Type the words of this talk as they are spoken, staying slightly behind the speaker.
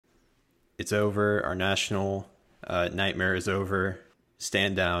It's over. Our national nightmare is over.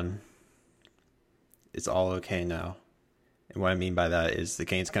 Stand down. It's all okay now. And what I mean by that is the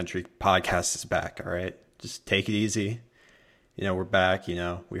Canes Country podcast is back, all right? Just take it easy. We're back.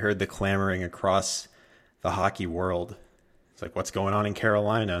 We heard the clamoring across the hockey world. It's like, what's going on in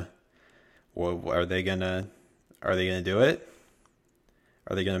Carolina? Well, are they gonna do it?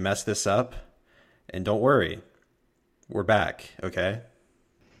 Are they gonna mess this up? And don't worry, we're back, okay?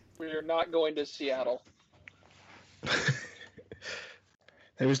 We are not going to Seattle.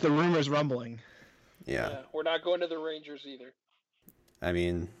 There's the rumors rumbling. Yeah. We're not going to the Rangers either. I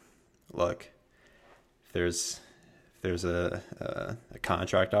mean, look, if there's a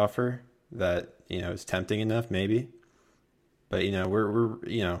contract offer that is tempting enough, maybe. But we're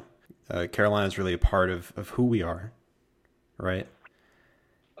Carolina's really a part of who we are, right?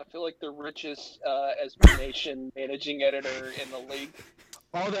 I feel like the richest SB Nation managing editor in the league.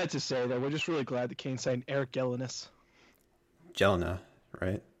 All that to say that we're just really glad the Canes signed Eric Gelinas. Jelena,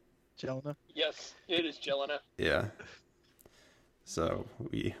 right? Jelena? Yes, it is Jelena. Yeah. So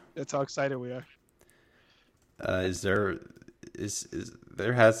That's how excited we are. There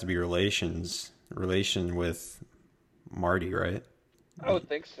has to be relation with Marty, right? I would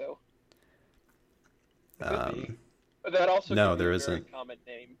think so. Could be. But that also no, could be there a isn't. very common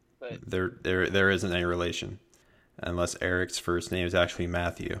name. But there isn't any relation, unless Eric's first name is actually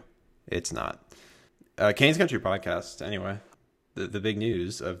Matthew. It's not. Canes Country podcast. Anyway, the big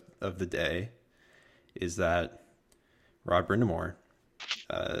news of the day is that Rod Brind'Amour,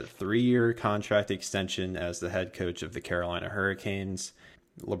 3-year contract extension as the head coach of the Carolina Hurricanes.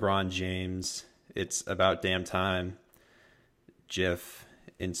 LeBron James, it's about damn time. GIF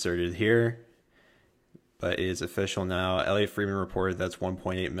inserted here, but it is official now. Elliot Friedman reported that's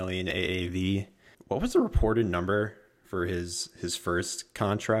 1.8 million AAV. What was the reported number for his first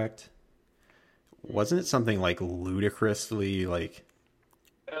contract? Wasn't it something like ludicrously like?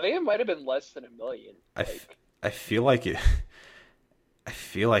 I think it might have been less than $1 million. I feel like it. I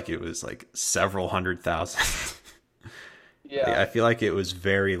feel like it was like several hundred thousand. Yeah. I feel like it was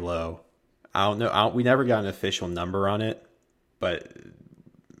very low. I don't know. We never got an official number on it, but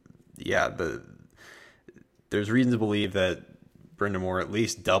yeah, there's reason to believe that Brind'Amour at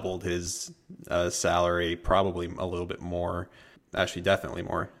least doubled his salary, probably a little bit more, actually definitely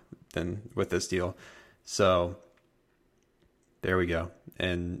more than with this deal. So there we go.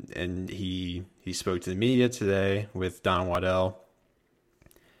 And he spoke to the media today with Don Waddell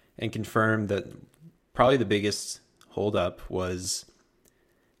and confirmed that probably the biggest holdup was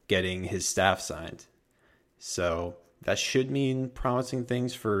getting his staff signed. So that should mean promising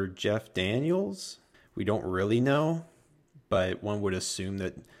things for Jeff Daniels. We don't really know, but one would assume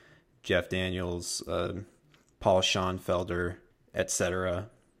that Jeff Daniels, Paul Schoenfelder, etc.,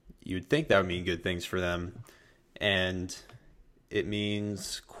 you would think that would mean good things for them. And it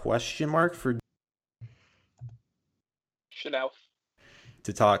means question mark for Chanel.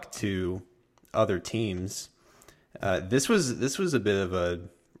 To talk to other teams. This was a bit of a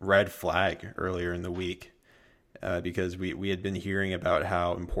red flag earlier in the week because we had been hearing about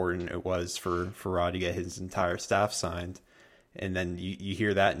how important it was for Rod to get his entire staff signed, and then you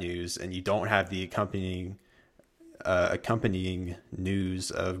hear that news and you don't have the accompanying news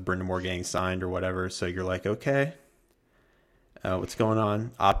of Brind'Amour getting signed or whatever. So you're like, okay, what's going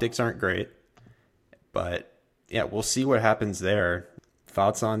on? Optics aren't great, but yeah, we'll see what happens there.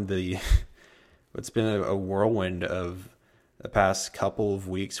 Thoughts on what's been a whirlwind of the past couple of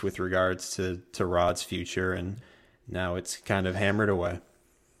weeks with regards to Rod's future, and now it's kind of hammered away.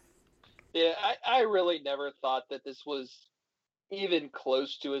 Yeah, I really never thought that this was even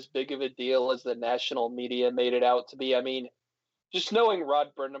close to as big of a deal as the national media made it out to be. I mean, just knowing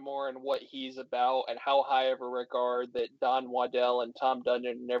Rod Brind'Amour and what he's about and how high of a regard that Don Waddell and Tom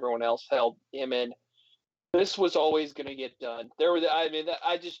Dundon and everyone else held him in, this was always going to get done.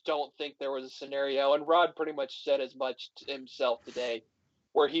 I just don't think there was a scenario, and Rod pretty much said as much to himself today,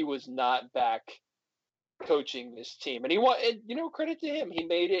 where he was not back coaching this team. And credit to him. He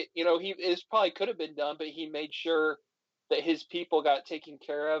made it, it probably could have been done, but he made sure that his people got taken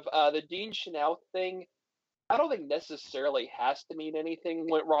care of. The Dean Chanel thing, I don't think necessarily has to mean anything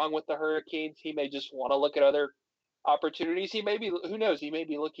went wrong with the Hurricanes. He may just want to look at other opportunities. He may be, who knows, he may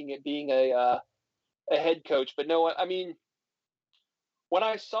be looking at being a head coach. But no, I mean, when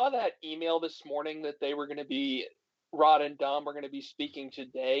I saw that email this morning that they were going to be, Rod and Dom were going to be speaking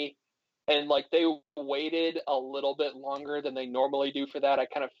today, and like they waited a little bit longer than they normally do for that, I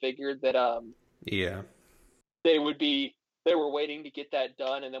kind of figured that they were waiting to get that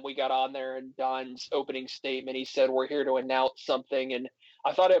done. And then we got on there, and Don's opening statement, he said, we're here to announce something. And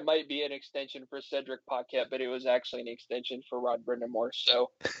I thought it might be an extension for Cedric Paquette, but it was actually an extension for Rod Brind'Amour.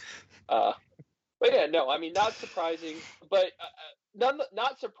 So, but yeah, no, I mean, not surprising, but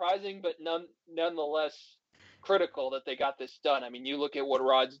not surprising, but nonetheless critical that they got this done. I mean, you look at what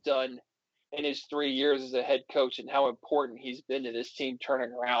Rod's done in his 3 years as a head coach and how important he's been to this team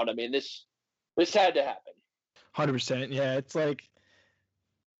turning around. I mean, this had to happen. 100%. Yeah, it's like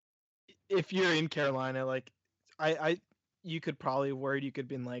if you're in Carolina, like you could probably worried you could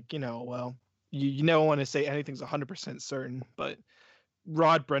been like, well, you don't want to say anything's 100% certain, but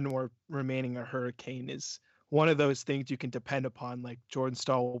Rod Brind'Amour remaining a Hurricane is one of those things you can depend upon, like Jordan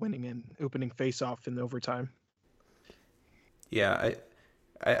Stahl winning and opening faceoff in overtime. Yeah,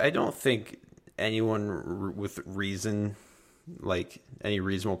 I don't think anyone with reason, like any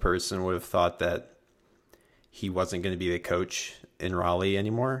reasonable person, would have thought that he wasn't going to be the coach in Raleigh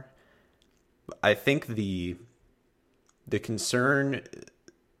anymore. I think the concern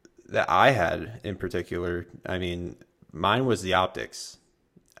that I had in particular, I mean, mine was the optics.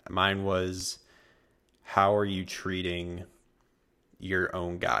 Mine was, how are you treating your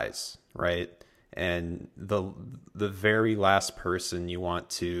own guys, right? And the very last person you want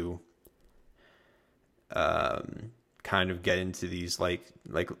to kind of get into these like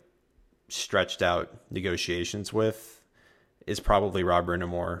stretched out negotiations with is probably Rod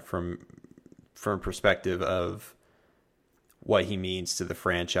Brind'Amour from a perspective of what he means to the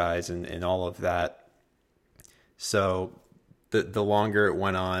franchise and all of that. So the longer it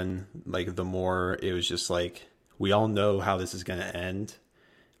went on, like the more it was just like, we all know how this is going to end.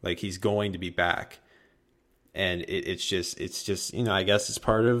 Like, he's going to be back. And it's just, I guess it's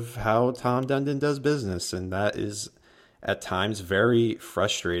part of how Tom Dundon does business. And that is at times very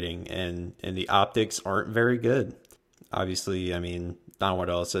frustrating. And the optics aren't very good. Obviously, I mean, Don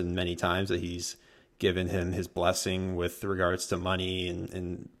Waddell said many times that he's given him his blessing with regards to money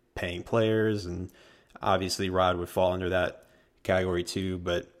and paying players. And obviously Rod would fall under that category too.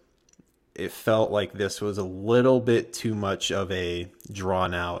 But it felt like this was a little bit too much of a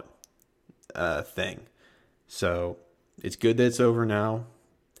drawn out thing. So it's good that it's over now,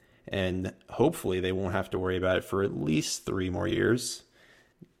 and hopefully they won't have to worry about it for at least 3 more years.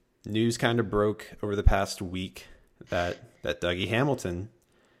 News kind of broke over the past week that Dougie Hamilton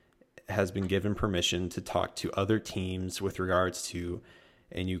has been given permission to talk to other teams with regards to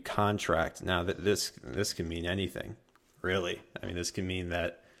a new contract. Now, that this can mean anything, really. I mean, this can mean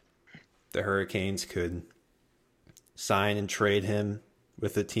that the Hurricanes could sign and trade him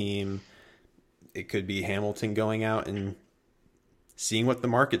with the team. It could be Hamilton going out and seeing what the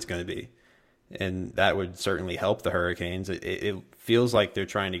market's going to be. And that would certainly help the Hurricanes. It feels like they're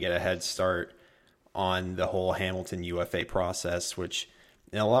trying to get a head start on the whole Hamilton UFA process, which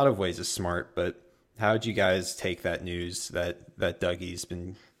in a lot of ways is smart. But how would you guys take that news that Dougie's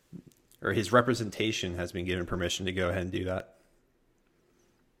been, or his representation has been given permission to go ahead and do that?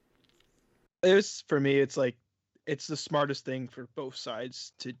 It was, for me, it's like, it's the smartest thing for both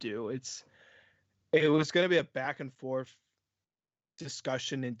sides to do. It was going to be a back and forth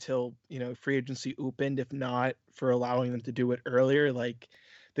discussion until, free agency opened, if not for allowing them to do it earlier. Like,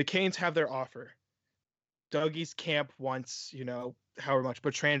 the Canes have their offer. Dougie's camp wants, however much,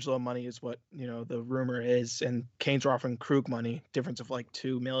 Pietrangelo money is what, the rumor is. And Canes are offering Krug money, difference of like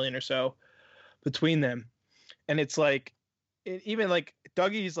 $2 million or so between them. And it's like, even like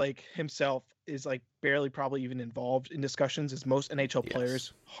Dougie's like himself is like barely probably even involved in discussions, as most NHL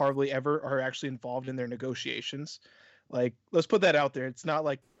players hardly ever are actually involved in their negotiations. Like, let's put that out there. It's not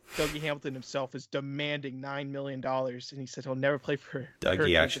like Dougie Hamilton himself is demanding $9 million and he said he'll never play for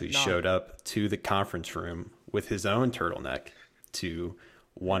Dougie. Actually showed up to the conference room with his own turtleneck to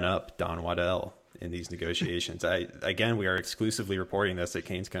one up Don Waddell in these negotiations. We are exclusively reporting this at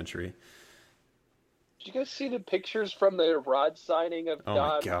Canes Country. Did you guys see the pictures from the Rod signing of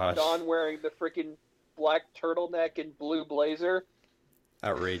Don wearing the freaking black turtleneck and blue blazer?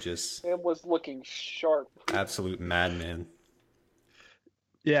 Outrageous. And was looking sharp. Absolute madman.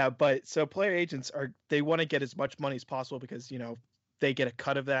 Yeah, but so player agents they want to get as much money as possible because, they get a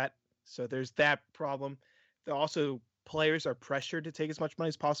cut of that. So there's that problem. Also, players are pressured to take as much money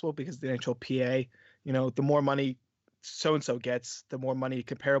as possible because the NHLPA, the more money so-and-so gets, the more money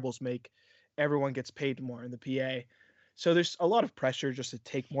comparables make. Everyone gets paid more in the PA. So there's a lot of pressure just to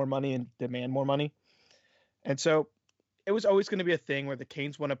take more money and demand more money. And so it was always going to be a thing where the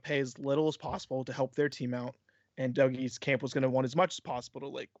Canes want to pay as little as possible to help their team out. And Dougie's camp was going to want as much as possible to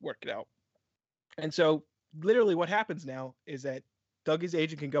like work it out. And so literally what happens now is that Dougie's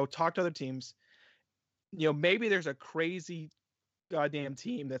agent can go talk to other teams. Maybe there's a crazy goddamn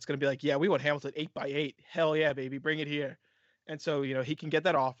team that's going to be like, yeah, we want Hamilton 8x8. Hell yeah, baby. Bring it here. And so, he can get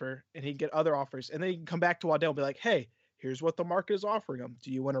that offer and he can get other offers. And then he can come back to Waddell and be like, hey, here's what the market is offering him.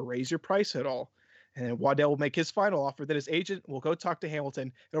 Do you want to raise your price at all? And then Waddell will make his final offer. Then his agent will go talk to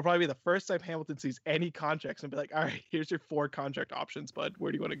Hamilton. It'll probably be the first time Hamilton sees any contracts and be like, all right, here's your 4 contract options, bud.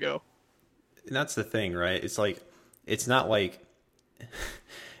 Where do you want to go? And that's the thing, right? It's like, it's not like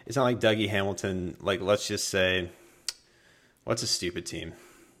Dougie Hamilton, like, let's just say, what's a stupid team?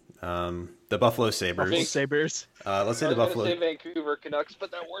 The Buffalo Sabres. Buffalo Sabres. Let's say the Buffalo. Say Vancouver Canucks,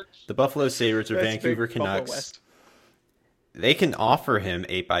 but that works. The Buffalo Sabres or Vancouver Canucks. They can offer him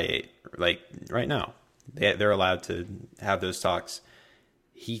 8x8, like right now. They're allowed to have those talks.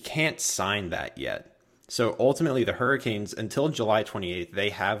 He can't sign that yet. So ultimately, the Hurricanes, until July 28th, they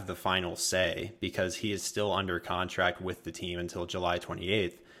have the final say because he is still under contract with the team until July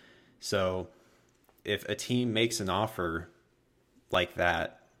 28th. So if a team makes an offer like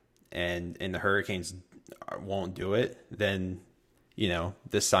that and the Hurricanes won't do it, then,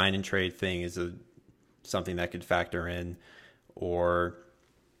 the sign and trade thing is something that could factor in. Or,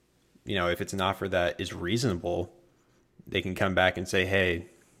 if it's an offer that is reasonable, they can come back and say, hey,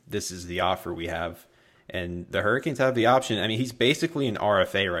 this is the offer we have. And the Hurricanes have the option. I mean, he's basically an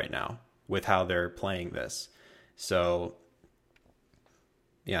RFA right now with how they're playing this. So,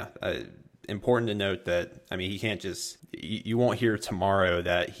 yeah, important to note that, I mean, he can't just, you won't hear tomorrow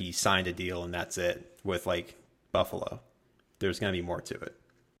that he signed a deal and that's it with, like, Buffalo. There's going to be more to it.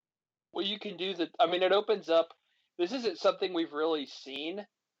 Well, you can do that. I mean, it opens up. This isn't something we've really seen,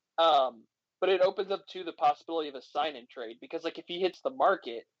 but it opens up to the possibility of a sign-and trade because, like, if he hits the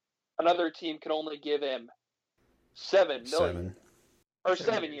market, another team can only give him $7 million or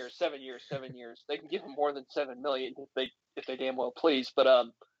 7 years. 7 years. They can give him more than $7 million if they damn well please. But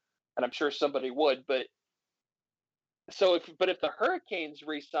and I'm sure somebody would. But if the Hurricanes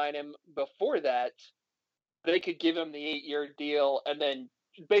re-sign him before that, they could give him the 8-year deal, and then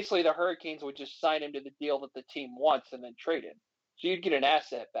basically the Hurricanes would just sign him to the deal that the team wants and then trade him. So you'd get an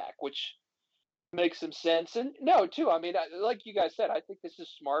asset back, which makes some sense. And no, too, I mean, like you guys said, I think this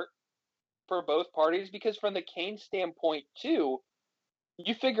is smart for both parties because from the Kane standpoint, too,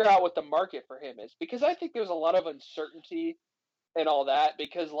 you figure out what the market for him is. Because I think there's a lot of uncertainty and all that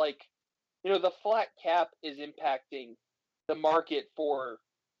because, like, the flat cap is impacting the market for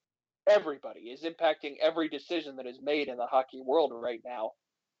everybody, is impacting every decision that is made in the hockey world right now.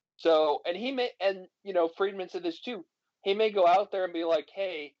 So, and Friedman said this too. He may go out there and be like,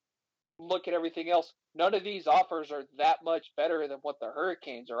 hey, look at everything else. None of these offers are that much better than what the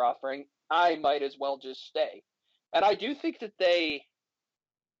Hurricanes are offering. I might as well just stay. And I do think that they,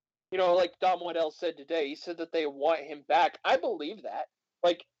 like Don Waddell said today, he said that they want him back. I believe that.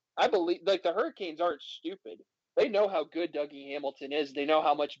 I believe the Hurricanes aren't stupid. They know how good Dougie Hamilton is. They know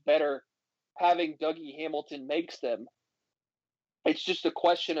how much better having Dougie Hamilton makes them. It's just a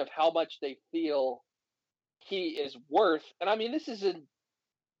question of how much they feel he is worth. And I mean, this is we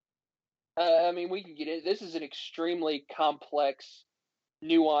can get it. This is an extremely complex,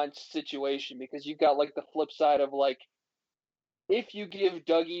 nuanced situation because you've got like the flip side of like, if you give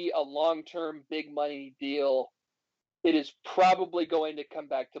Dougie a long-term big money deal, it is probably going to come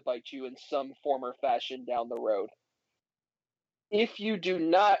back to bite you in some form or fashion down the road. If you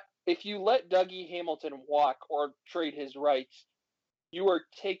let Dougie Hamilton walk or trade his rights, you are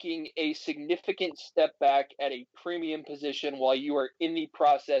taking a significant step back at a premium position while you are in the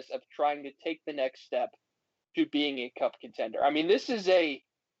process of trying to take the next step to being a cup contender. I mean,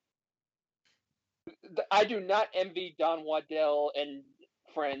 I do not envy Don Waddell and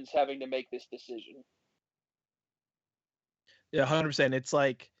friends having to make this decision. Yeah, 100%. It's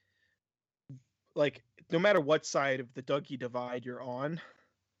like no matter what side of the Dougie divide you're on,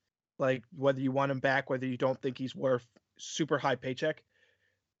 like whether you want him back, whether you don't think he's worth super high paycheck,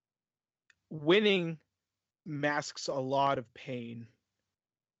 winning masks a lot of pain.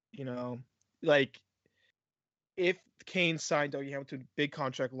 Like if Kane signed Dougie Hamilton big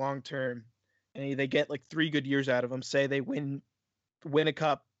contract long term, and they get like 3 good years out of him, say they win a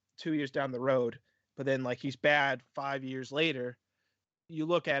cup 2 years down the road, but then like he's bad 5 years later, you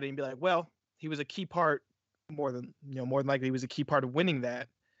look at it and be like, well, he was a key part, more than likely he was a key part of winning that.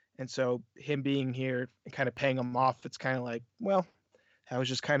 And so him being here and kind of paying him off, it's kind of like, well, that was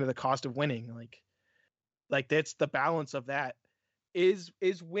just kind of the cost of winning. Like that's the balance of that. Is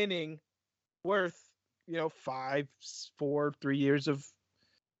winning worth, 3 years of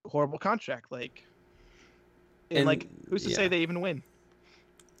horrible contract? Like, and like, who's to say they even win?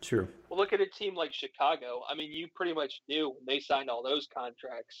 True. Well, look at a team like Chicago. I mean, you pretty much knew when they signed all those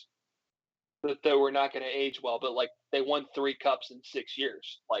contracts that they were not going to age well, but like they won 3 cups in 6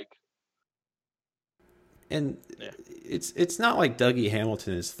 years. Like, And it's not like Dougie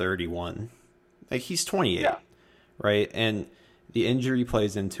Hamilton is 31. Like, he's 28, right? And the injury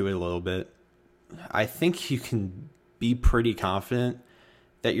plays into it a little bit. I think you can be pretty confident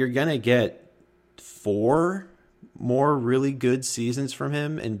that you're going to get 4 more really good seasons from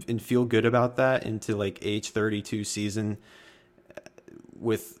him and feel good about that into like age 32 season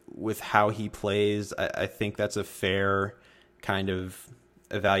with how he plays. I think that's a fair kind of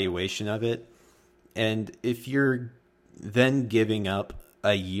evaluation of it. And if you're then giving up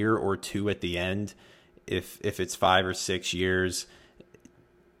a year or 2 at the end, if it's 5 or 6 years,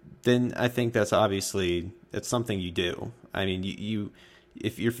 then I think that's something you do. I mean, you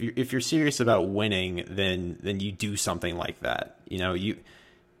if you're serious about winning, then you do something like that. You know,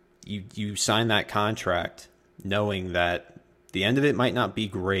 you sign that contract knowing that the end of it might not be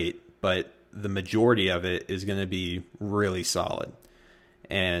great, but the majority of it is going to be really solid.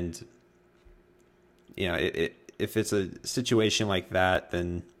 And you know, if it's a situation like that,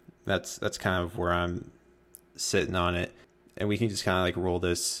 then that's kind of where I'm sitting on it. And we can just kind of like roll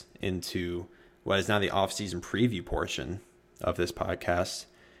this into what is now the off-season preview portion of this podcast.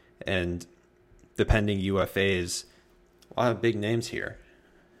 And the pending UFAs, a lot of big names here.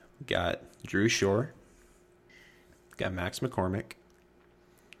 We got Drew Shore, got Max McCormick,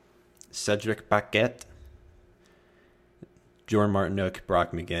 Cedric Paquette, Jordan Martinook,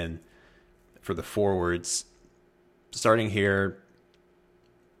 Brock McGinn for the forwards. Starting here,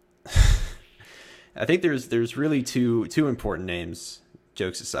 I think there's really two important names,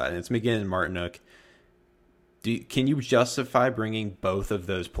 jokes aside, and it's McGinn and Martinook. Can you justify bringing both of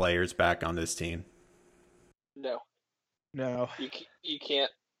those players back on this team? No. You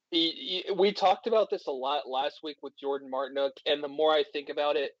can't. We talked about this a lot last week with Jordan Martinook, and the more I think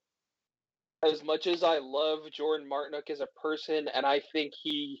about it, as much as I love Jordan Martinook as a person, and I think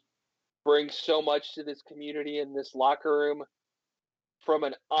he brings so much to this community and this locker room, from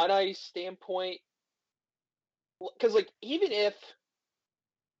an on-ice standpoint, because like even if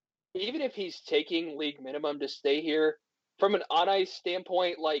he's taking league minimum to stay here, from an on-ice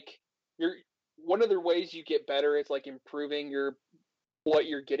standpoint, like one of the ways you get better is like improving what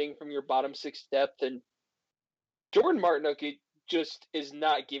you're getting from your bottom 6 depth, and Jordan Martinook just is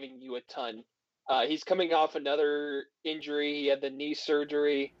not giving you a ton. He's coming off another injury. He had the knee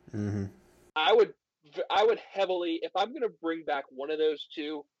surgery. Mm-hmm. I would heavily, if I'm going to bring back one of those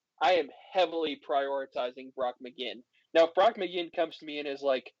two, I am heavily prioritizing Brock McGinn. Now, if Brock McGinn comes to me and is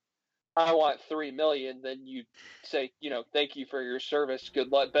like, I want $3 million, then you say, you know, thank you for your service.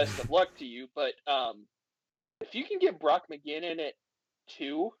 Good luck, best of luck to you. But if you can get Brock McGinn in at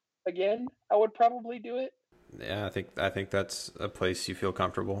 2 again, I would probably do it. Yeah, I think that's a place you feel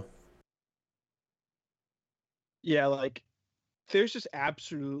comfortable. Yeah, like there's just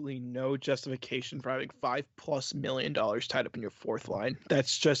absolutely no justification for having $5+ million tied up in your fourth line.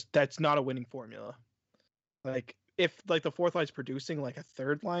 That's not a winning formula. Like if like the fourth line's producing like a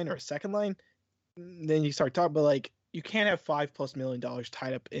third line or a second line, then you start talking. But like you can't have $5+ million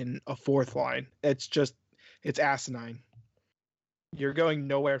tied up in a fourth line. It's asinine. You're going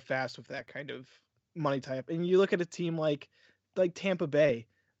nowhere fast with that kind of money tied up. And you look at a team like Tampa Bay,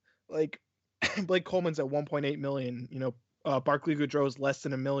 like Blake Coleman's at $1.8 million. You know, Barclay Goodrow's less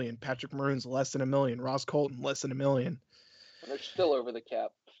than $1 million. Patrick Maroon's less than $1 million. Ross Colton less than $1 million. They're still over the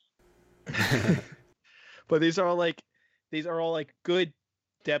cap. But these are all like good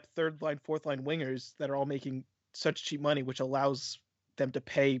depth third line, fourth line wingers that are all making such cheap money, which allows them to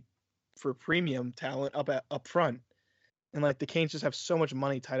pay for premium talent up front. And like the Canes just have so much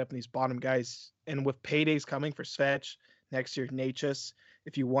money tied up in these bottom guys. And with paydays coming for Svech next year, Necas,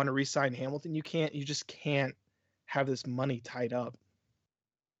 if you want to re-sign Hamilton, you just can't have this money tied up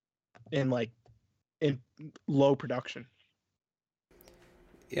in low production.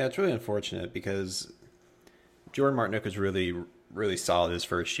 Yeah, it's really unfortunate because Jordan Martinook was really, really solid his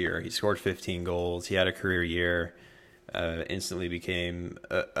first year. He scored 15 goals. He had a career year. Instantly became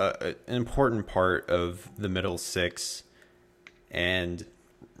an important part of the middle 6. And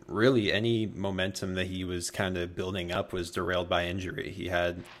really any momentum that he was kind of building up was derailed by injury. He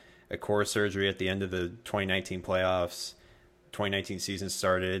had a core surgery at the end of the 2019 playoffs. 2019 season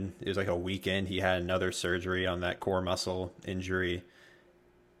started. It was like a weekend. He had another surgery on that core muscle injury.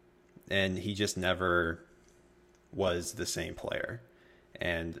 And he just never was the same player.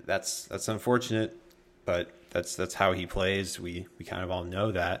 And that's unfortunate, but that's how he plays. We kind of all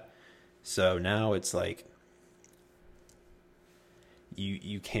know that. So now it's like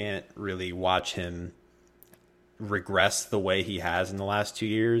you can't really watch him regress the way he has in the last 2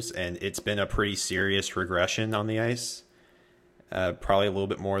 years, and it's been a pretty serious regression on the ice. Probably a little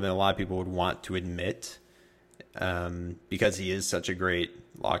bit more than a lot of people would want to admit. because he is such a great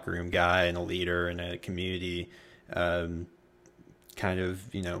locker room guy and a leader and a community kind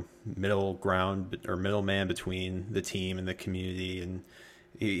of, middle ground or middleman between the team and the community. And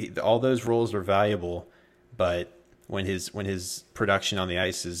all those roles are valuable, but when his production on the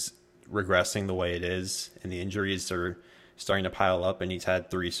ice is regressing the way it is and the injuries are starting to pile up and he's had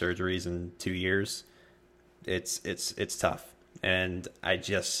 3 surgeries in 2 years, it's tough. And I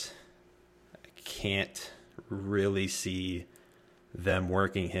can't really see them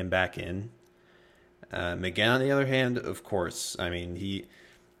working him back in. McGinn, on the other hand, of course, I mean,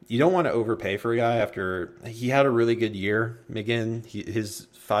 you don't want to overpay for a guy after he had a really good year. McGinn, his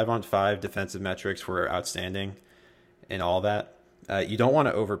 5-on-5 defensive metrics were outstanding and all that. You don't want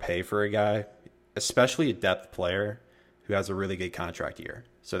to overpay for a guy, especially a depth player who has a really good contract year.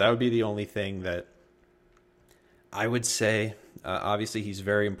 So that would be the only thing that I would say. Obviously, he's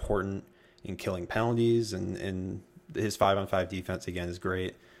very important in killing penalties, and his 5-on-5 defense, again, is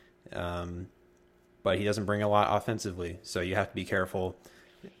great. But he doesn't bring a lot offensively, so you have to be careful.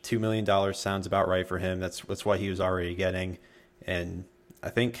 $2 million sounds about right for him. That's what he was already getting. And I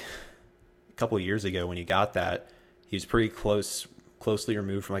think a couple of years ago when he got that, he was pretty closely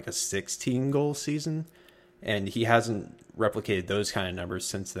removed from like a 16-goal season. And he hasn't replicated those kind of numbers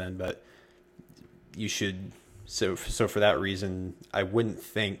since then, but you should... So for that reason, I wouldn't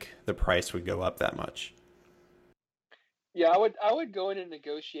think the price would go up that much. Yeah, I would go into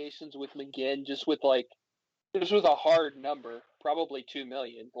negotiations with McGinn just with a hard number, probably $2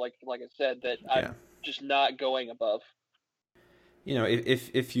 million. Like I said, that I'm just not going above.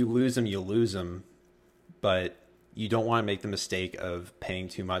 If you lose him, you lose him, but you don't want to make the mistake of paying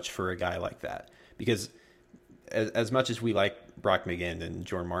too much for a guy like that, because as much as we like Brock McGinn and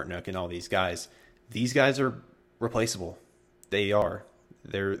Jordan Martinook and all these guys are replaceable. They are.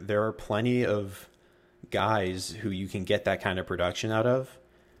 There are plenty of guys who you can get that kind of production out of.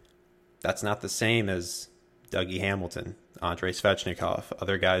 That's not the same as Dougie Hamilton, Andrei Svechnikov,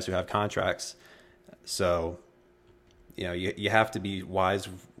 other guys who have contracts. So, you have to be wise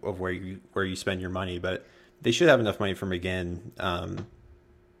of where you spend your money, but they should have enough money for McGinn. And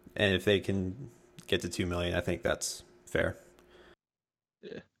if they can get to $2 million, I think that's fair.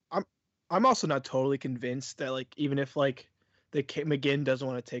 Yeah. I'm also not totally convinced that even if McGinn doesn't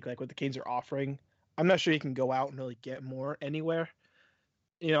want to take what the Canes are offering, I'm not sure he can go out and really get more anywhere.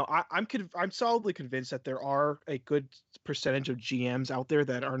 I'm solidly convinced that there are a good percentage of GMs out there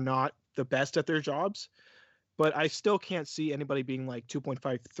that are not the best at their jobs, but I still can't see anybody being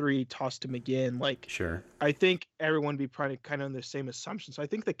 2.53 tossed to McGinn. Sure. I think everyone would be probably kind of on the same assumption. So I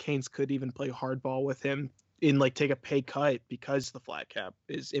think the Canes could even play hardball with him in take a pay cut, because the flat cap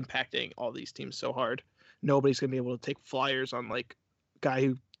is impacting all these teams so hard. Nobody's going to be able to take flyers on guy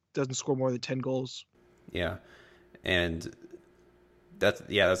who doesn't score more than 10 goals. Yeah. And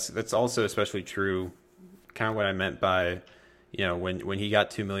that's also especially true. Kind of what I meant by, when he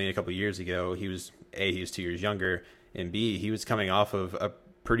got $2 million a couple of years ago, he was 2 years younger, and B, he was coming off of a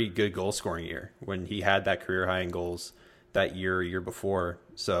pretty good goal scoring year when he had that career high in goals that year before.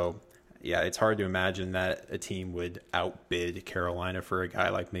 So yeah, it's hard to imagine that a team would outbid Carolina for a guy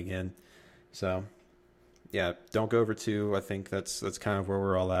like McGinn. So yeah, don't go over 2. I think that's kind of where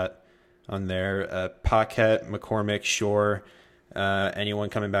we're all at on there. Paquette, McCormick, Shore, anyone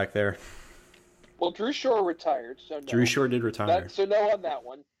coming back there? Well, Drew Shore retired, so no. Drew Shore did retire. So no on that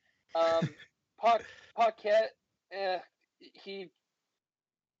one. Paquette, he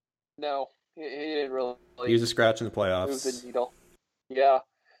didn't really. He was a scratch in the playoffs. Move the needle. Yeah.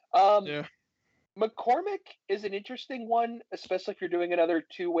 Yeah. McCormick is an interesting one, especially if you're doing another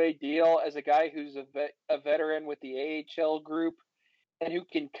 2-way deal as a guy who's a veteran with the AHL group and who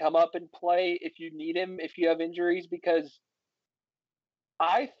can come up and play if you need him, if you have injuries, because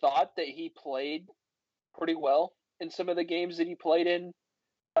I thought that he played pretty well in some of the games that he played in,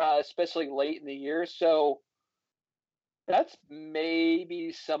 especially late in the year. So that's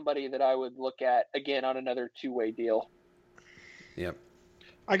maybe somebody that I would look at again on another 2-way deal. Yep.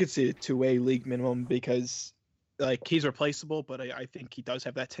 I could see a 2-way league minimum because he's replaceable, but I think he does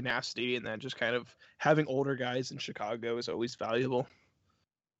have that tenacity, and then just kind of having older guys in Chicago is always valuable.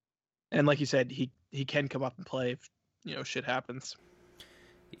 And like you said, he can come up and play if shit happens.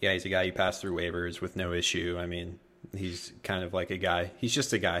 Yeah, he's a guy you pass through waivers with no issue. I mean, he's kind of like a guy. He's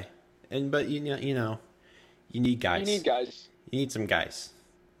just a guy. But you need guys. You need guys. You need some guys.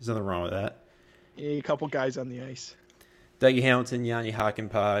 There's nothing wrong with that. You need a couple guys on the ice. Dougie Hamilton, Yanni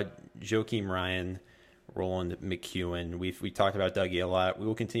Hakanpää, Joakim Ryan, Roland McEwen. We talked about Dougie a lot. We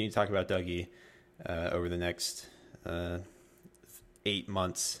will continue to talk about Dougie over the next 8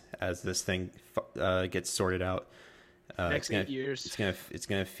 months as this thing gets sorted out. Next 8 years. It's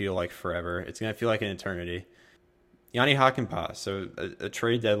gonna feel like forever. It's gonna feel like an eternity. Yanni Hakanpää, so a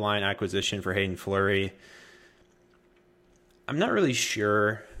trade deadline acquisition for Hayden Fleury. I'm not really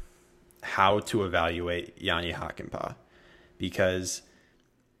sure how to evaluate Yanni Hakanpää because,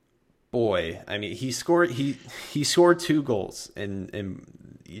 boy, I mean, he scored 2 goals and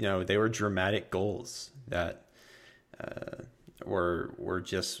they were dramatic goals that were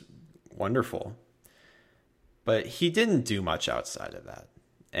just wonderful. But he didn't do much outside of that.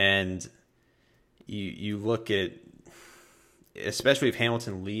 And you look at, especially if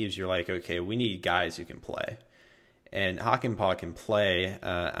Hamilton leaves, you're like, okay, we need guys who can play. And Hakanpää can play.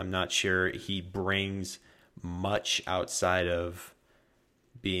 I'm not sure he brings much outside of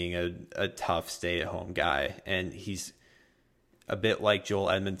being a tough stay-at-home guy. And he's a bit like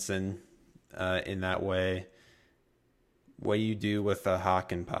Joel Edmondson in that way. What do you do with a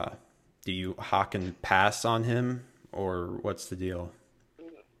Hakanpää? Do you Hakan pass on him, or what's the deal?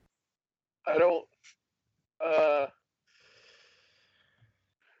 I don't.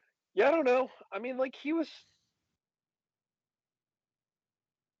 Yeah, I don't know. I mean, like he was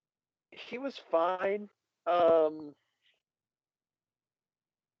fine. I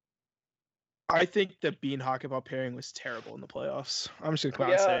think the Bean Hakanpää pairing was terrible in the playoffs. I'm just gonna come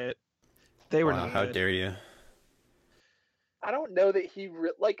out and say it. They were not How good. dare you? I don't know that he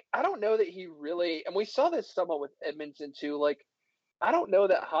really, and we saw this somewhat with Edmonton too. Like, I don't know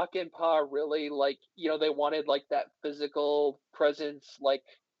that Hakanpää really, like, they wanted like that physical presence. Like,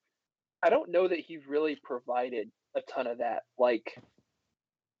 I don't know that he really provided a ton of that. Like,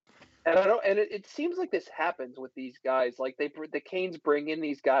 and it seems like this happens with these guys. Like, the Canes bring in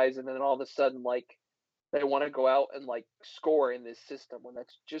these guys, and then all of a sudden, like, they want to go out and like score in this system when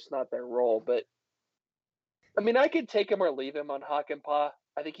that's just not their role. But I mean, I could take him or leave him on Hakanpää.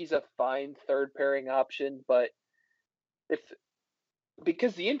 I think he's a fine third pairing option, but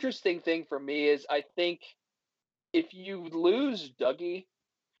because the interesting thing for me is I think if you lose Dougie,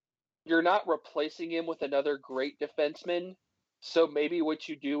 you're not replacing him with another great defenseman. So maybe what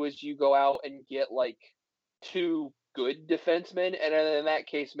you do is you go out and get like 2 good defensemen, and in that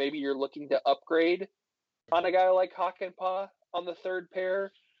case, maybe you're looking to upgrade on a guy like Hakanpää on the third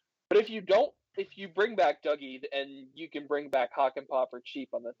pair. But if you bring back Dougie and you can bring back Hakanpää for cheap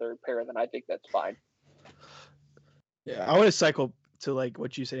on the third pair, then I think that's fine. Yeah, I want to cycle to like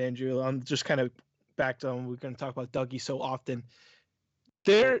what you said, Andrew. I'm just kind of back to we're going to talk about Dougie so often.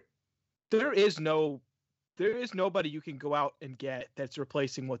 There is nobody you can go out and get that's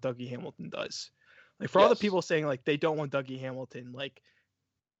replacing what Dougie Hamilton does. Like for all the people saying like they don't want Dougie Hamilton, like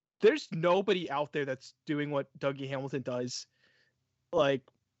there's nobody out there that's doing what Dougie Hamilton does, like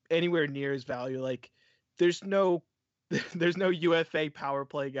anywhere near his value. Like there's no UFA power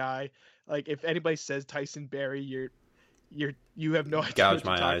play guy. Like if anybody says Tyson Barrie, you have no idea. Gouge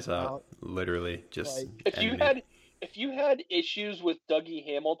my eyes out, literally. Just like, if you had issues with Dougie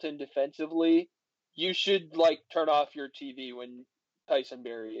Hamilton defensively, you should like turn off your TV when Tyson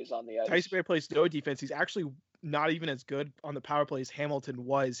Barrie is on the ice. Tyson Barrie plays no defense. He's actually not even as good on the power play as Hamilton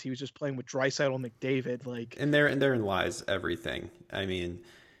was. He was just playing with Draisaitl and McDavid. Like, and therein lies everything. I mean,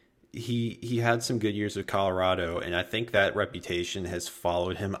 he had some good years with Colorado, and I think that reputation has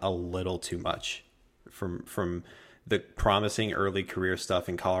followed him a little too much from the promising early career stuff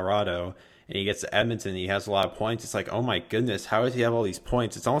in Colorado. And he gets to Edmonton, and he has a lot of points. It's like, oh my goodness, how does he have all these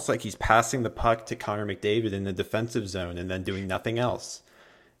points? It's almost like he's passing the puck to Connor McDavid in the defensive zone and then doing nothing else.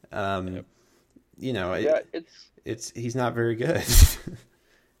 Yep. He's not very good.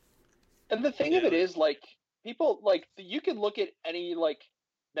 And the thing of it is, like, people, like, you can look at any, like,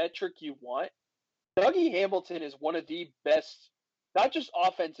 metric you want. Dougie Hamilton is one of the best, not just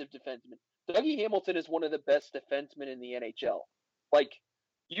offensive defensemen. Dougie Hamilton is one of the best defensemen in the NHL. Like,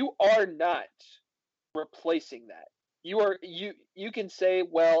 you are not replacing that. You can say,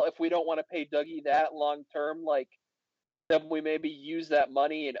 well, if we don't want to pay Dougie that long term, like, then we maybe use that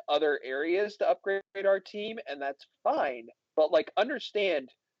money in other areas to upgrade our team, and that's fine. But like, understand,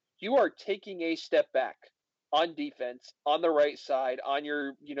 you are taking a step back on defense, on the right side, on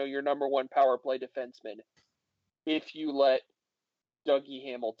your number one power play defenseman, if you let Dougie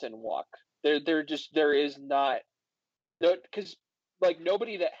Hamilton walk. There is not, because like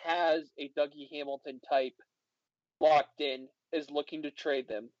nobody that has a Dougie Hamilton type locked in is looking to trade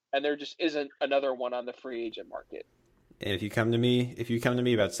them, and there just isn't another one on the free agent market. And if you come to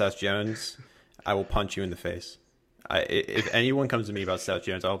me about Seth Jones, I will punch you in the face. If anyone comes to me about Seth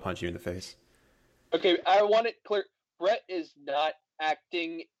Jones, I will punch you in the face. Okay, I want it clear. Brett is not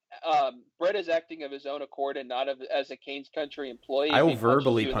acting Brett is acting of his own accord and not as a Canes Country employee. I will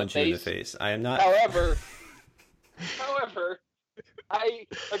verbally punch you in the face. I am not. However, I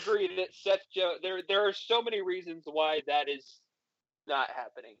agree that Seth Jones. There are so many reasons why that is not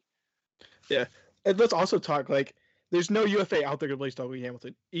happening. Yeah, and let's also talk like there's no UFA out there to replace Dougie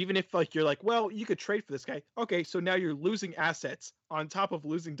Hamilton. Even if like you're like, well, you could trade for this guy. Okay, so now you're losing assets on top of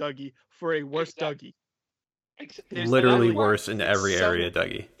losing Dougie for a worse Dougie. Literally worse in every area,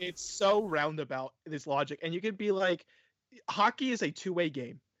 Dougie. It's so roundabout, this logic. And you could be like, hockey is a two-way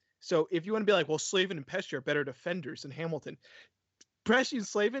game. So if you want to be like, well, Slavin and Pesce are better defenders than Hamilton. Pesce and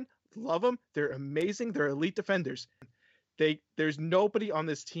Slavin, love them. They're amazing. They're elite defenders. There's nobody on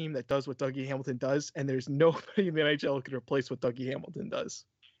this team that does what Dougie Hamilton does, and there's nobody in the NHL who can replace what Dougie Hamilton does.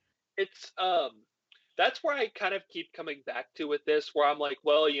 It's that's where I kind of keep coming back to with this, where I'm like,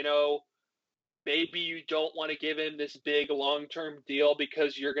 well, maybe you don't want to give him this big long-term deal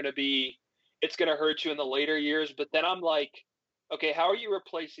because it's going to hurt you in the later years. But then I'm like, okay, how are you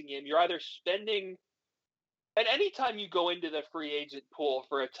replacing him? You're either spending, and anytime you go into the free agent pool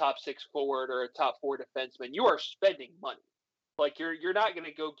for a top 6 forward or a top 4 defenseman, you are spending money. Like you're not going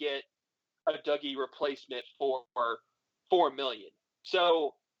to go get a Dougie replacement for $4 million.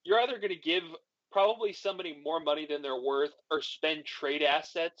 So you're either going to give probably somebody more money than they're worth or spend trade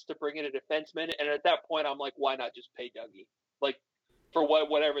assets to bring in a defenseman. And at that point, I'm like, why not just pay Dougie? Like for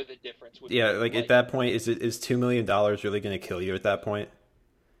whatever the difference would be. Yeah, like at that point, is $2 million really going to kill you at that point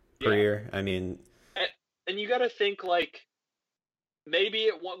per year? I mean, and you got to think like maybe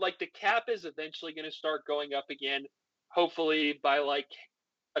it won't, like the cap is eventually going to start going up again. Hopefully by like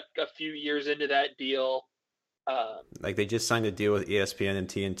a few years into that deal. Like they just signed a deal with ESPN and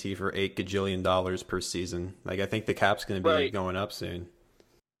TNT for $8 gajillion per season. Like I think the cap's going to be going up soon.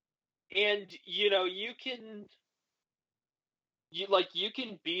 And you can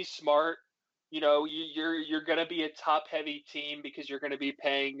be smart. You're going to be a top heavy team because you're going to be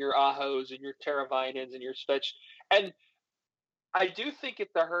paying your Ahos and your Teravainens and your Svech. And I do think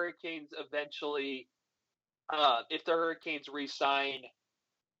if the Hurricanes eventually, if the Hurricanes re-sign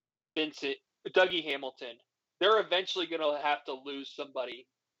Dougie Hamilton, they're eventually going to have to lose somebody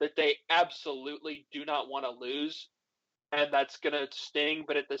that they absolutely do not want to lose, and that's going to sting.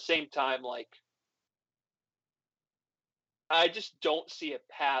 But at the same time, like, I just don't see a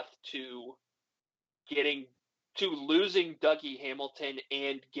path to losing Dougie Hamilton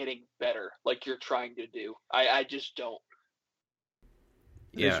and getting better like you're trying to do. I just don't.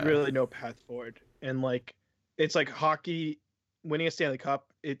 There's really no path forward. And like, it's like hockey, winning a Stanley Cup,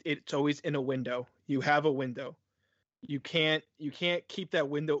 it's always in a window. You have a window. You can't keep that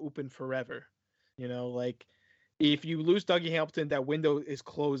window open forever. Like if you lose Dougie Hamilton, that window is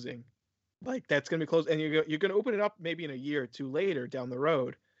closing. Like that's going to be closed, and you're going to open it up maybe in a year or two later down the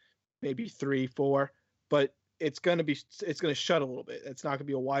road, maybe 3, 4, but it's going to shut a little bit. It's not going to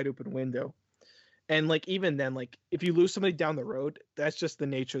be a wide open window. And like even then, like if you lose somebody down the road, that's just the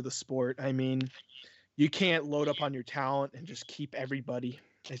nature of the sport. I mean, you can't load up on your talent and just keep everybody.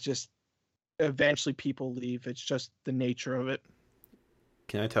 It's just eventually people leave. It's just the nature of it.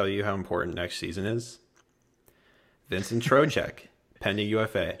 Can I tell you how important next season is? Vincent Trocheck, pending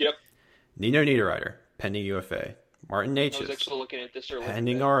UFA. Yep. Nino Niederreiter, pending UFA. Martin Necas, I was actually looking at this earlier.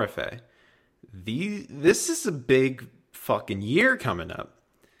 Pending RFA. This is a big fucking year coming up.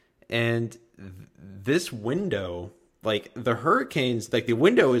 And this window, like the Hurricanes, like the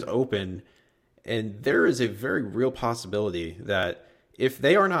window is open, and there is a very real possibility that if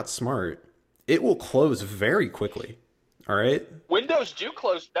they are not smart, it will close very quickly. All right? Windows do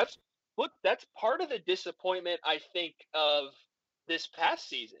close. That's part of the disappointment, I think, of this past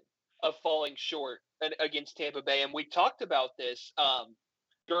season, of falling short against Tampa Bay. And we talked about this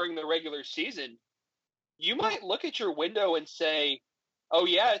during the regular season. You might look at your window and say, oh,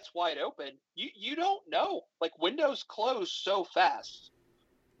 yeah, it's wide open. You don't know. Like, windows close so fast.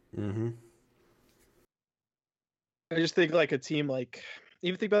 Mm-hmm. I just think like a team like,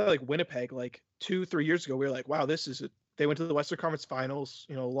 even think about like Winnipeg, like 2-3 years ago, we were like, wow, they went to the Western Conference Finals,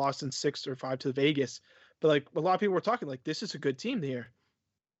 lost in 6 or 5 to Vegas. But like a lot of people were talking like, this is a good team here.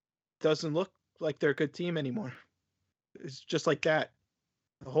 Doesn't look like they're a good team anymore. It's just like that.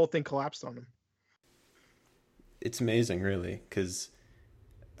 The whole thing collapsed on them. It's amazing, really, because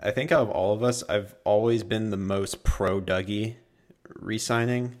I think out of all of us, I've always been the most pro Dougie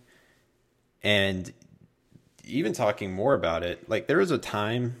re-signing. And even talking more about it, like there was a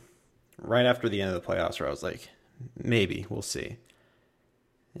time right after the end of the playoffs where I was like, maybe, we'll see.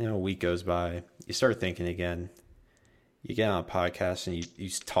 A week goes by, you start thinking again. You get on a podcast and you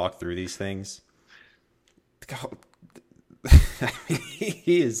talk through these things.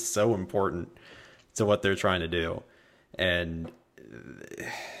 He is so important to what they're trying to do. And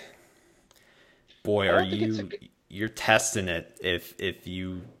boy, you're testing it if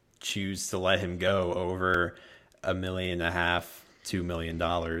you choose to let him go over $1.5 million, $2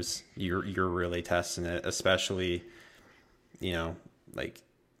 million. You're really testing it, especially, like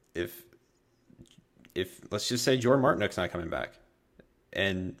if let's just say Jordan Martinook's not coming back,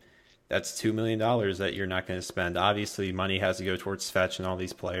 and that's $2 million that you're not going to spend. Obviously, money has to go towards Fetch and all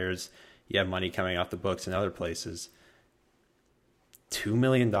these players. You have money coming off the books in other places. $2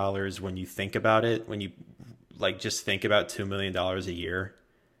 million, when you think about it, when you just think about $2 million a year,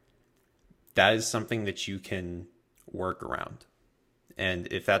 that is something that you can work around.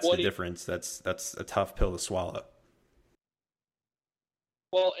 And if that's the difference, that's a tough pill to swallow.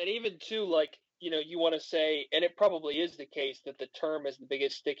 Well, and even too, you want to say, and it probably is the case, that the term is the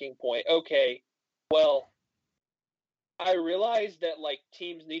biggest sticking point. Okay, well, I realize that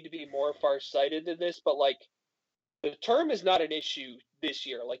teams need to be more farsighted than this, but the term is not an issue this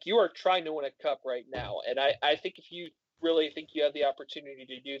year. You are trying to win a cup right now, and I think if you really think you have the opportunity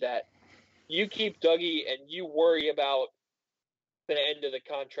to do that, you keep Dougie and you worry about the end of the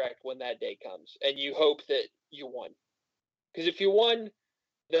contract when that day comes, and you hope that you won. Because if you won,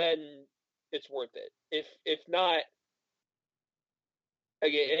 then it's worth it. If not,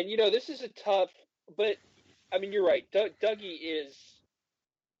 again, and this is a tough, but I mean, you're right. Dougie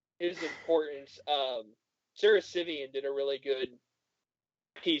is important. Sarah Sivian did a really good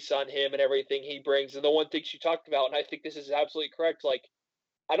piece on him and everything he brings. And the one thing she talked about, and I think this is absolutely correct,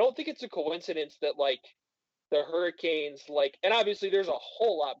 I don't think it's a coincidence that the Hurricanes, and obviously there's a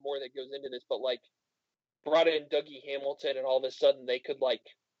whole lot more that goes into this, but brought in Dougie Hamilton, and all of a sudden they could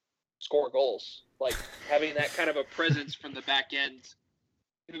score goals. Having that kind of a presence from the back end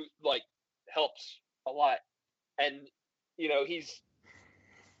who helps a lot. And he's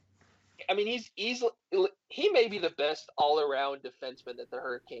easily, he may be the best all-around defenseman that the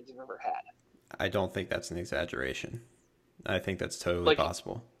Hurricanes have ever had. I don't think that's an exaggeration. I think that's totally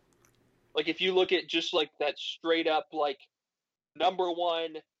possible. If you look at just that straight up number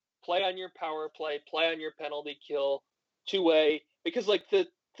one, play on your power play on your penalty kill, two-way, because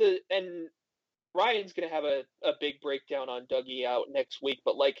and Ryan's gonna have a big breakdown on Dougie out next week,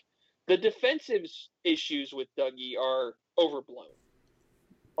 but the defensive issues with Dougie are overblown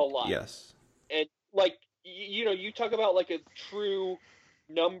a lot. Yes. And you talk about a true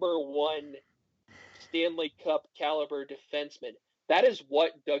number one Stanley Cup caliber defenseman. That is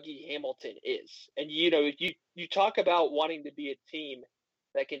what Dougie Hamilton is. And you talk about wanting to be a team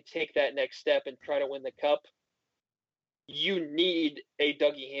that can take that next step and try to win the cup. You need a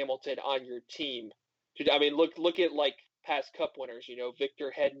Dougie Hamilton on your team. Look at past cup winners,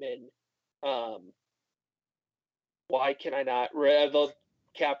 Victor Hedman. Why can I not? The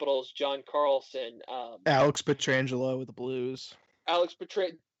Capitals, John Carlson. Alex Pietrangelo with the Blues.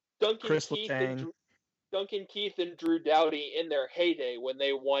 Duncan Keith and Drew Doughty in their heyday when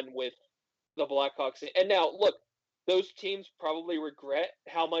they won with the Blackhawks. And now, look, those teams probably regret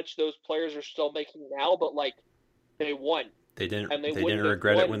how much those players are still making now, but they won. They didn't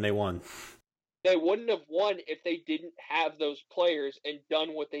regret it when they won. They wouldn't have won if they didn't have those players and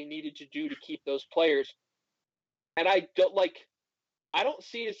done what they needed to do to keep those players. And I don't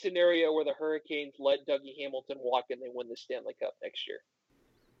see a scenario where the Hurricanes let Dougie Hamilton walk and they win the Stanley Cup next year.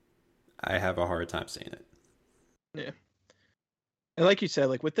 I have a hard time seeing it. Yeah. And like you said,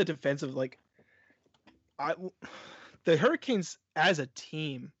 with the defensive, the Hurricanes as a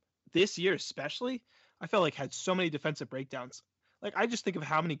team this year especially, I felt had so many defensive breakdowns. I just think of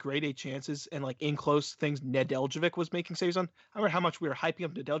how many grade A chances and in close things Nedeljkovic was making saves on. I remember how much we were hyping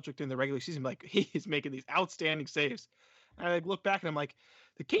up Nedeljkovic during the regular season. He is making these outstanding saves. And I look back and I'm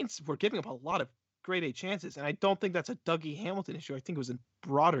the Canes were giving up a lot of grade A chances, and I don't think that's a Dougie Hamilton issue. I think it was a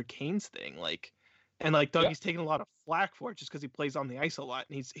broader Canes thing. Dougie's taking a lot of flack for it just because he plays on the ice a lot,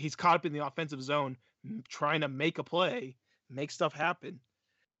 and he's caught up in the offensive zone trying to make a play, make stuff happen.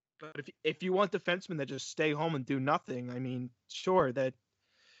 But if you want defensemen that just stay home and do nothing, sure, that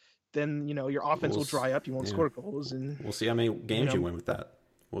then your offense will dry up. You won't score goals, and we'll see how many games you win with that.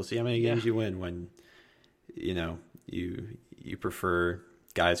 We'll see how many games you win when you prefer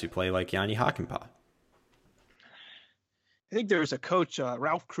guys who play like Yanni Hakanpää. I think there was a coach,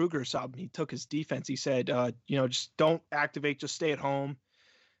 Ralph Kruger, he took his defense. He said, just don't activate, just stay at home.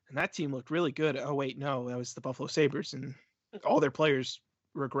 And that team looked really good. Oh, wait, no, that was the Buffalo Sabres, and all their players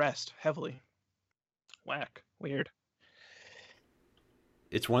regressed heavily. Whack. Weird.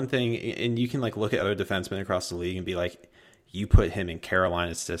 It's one thing, and you can look at other defensemen across the league and be you put him in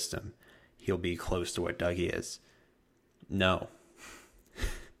Carolina's system, he'll be close to what Dougie is. No.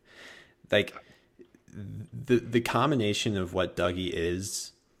 Like the combination of what Dougie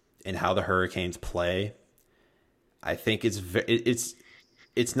is and how the Hurricanes play, I think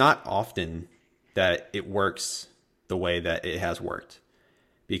it's not often that it works the way that it has worked,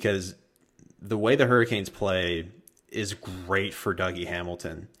 because the way the Hurricanes play is great for Dougie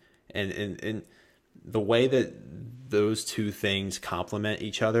Hamilton, and the way that those two things complement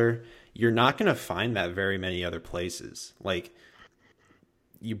each other, you're not going to find that very many other places. Like,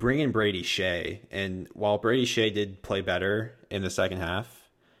 you bring in Brady Shea, and while Brady Shea did play better in the second half,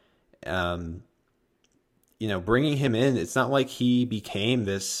 bringing him in, it's not like he became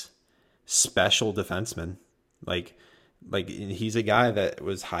this special defenseman. Like he's a guy that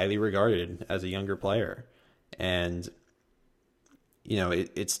was highly regarded as a younger player, and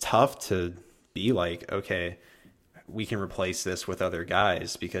it's tough to be like, okay, we can replace this with other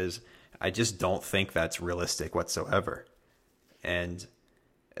guys, because I just don't think that's realistic whatsoever. And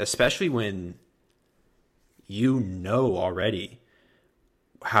especially when already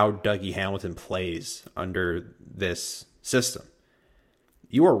how Dougie Hamilton plays under this system.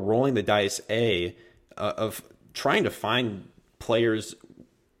 You are rolling the dice, of trying to find players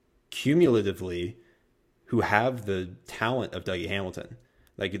cumulatively who have the talent of Dougie Hamilton.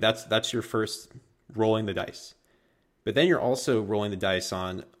 Like, that's your first rolling the dice. But then you're also rolling the dice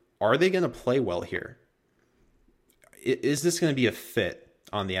on, are they going to play well here? Is this going to be a fit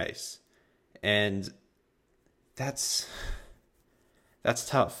on the ice? And that's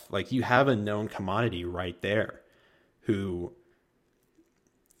tough. Like, you have a known commodity right there who,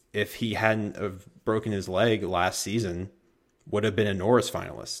 if he hadn't have broken his leg last season, would have been a Norris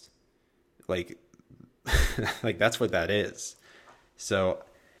finalist. Like, like, that's what that is. So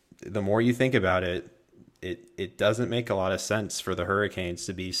the more you think about it, it doesn't make a lot of sense for the Hurricanes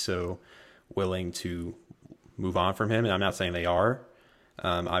to be so willing to move on from him. And I'm not saying they are.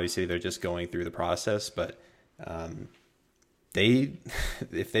 Obviously, they're just going through the process. But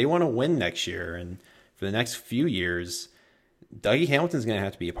if they want to win next year and for the next few years, Dougie Hamilton's going to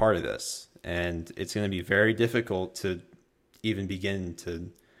have to be a part of this. And it's going to be very difficult to even begin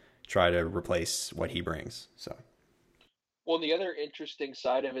to try to replace what he brings. So. Well, the other interesting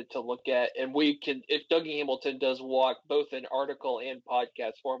side of it to look at, and we can, if Dougie Hamilton does walk both in article and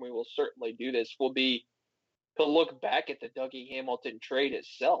podcast form, we will certainly do this, will be to look back at the Dougie Hamilton trade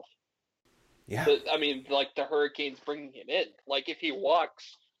itself. Yeah. Like the Hurricanes bringing him in. Like, if he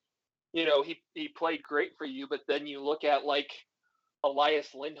walks, he played great for you, but then you look at, like,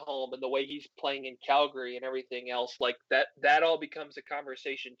 Elias Lindholm and the way he's playing in Calgary and everything else, like that all becomes a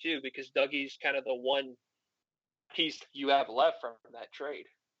conversation too, because Dougie's kind of the one piece you have left from that trade.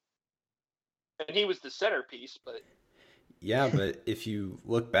 And he was the centerpiece, but yeah, but if you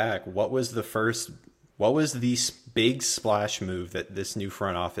look back, what was the big splash move that this new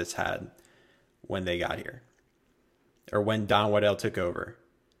front office had when they got here, or when Don Waddell took over?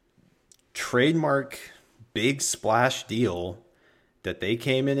 Trademark big splash deal that they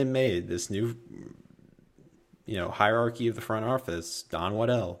came in and made, this new hierarchy of the front office, Don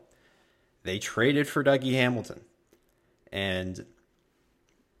Waddell. They traded for Dougie Hamilton. And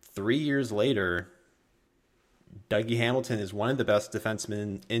 3 years later, Dougie Hamilton is one of the best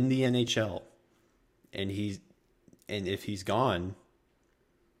defensemen in the NHL. And if he's gone,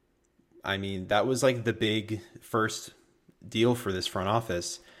 that was like the big first deal for this front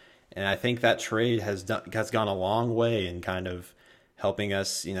office. And I think that trade has gone a long way in kind of helping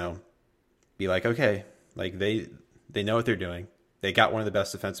us, be like, okay, like they know what they're doing. They got one of the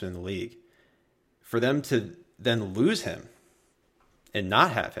best defensemen in the league. For them to then lose him and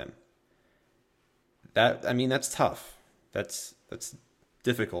not have him, that's tough. That's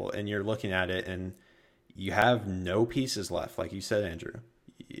difficult. And you're looking at it and you have no pieces left. Like you said, Andrew,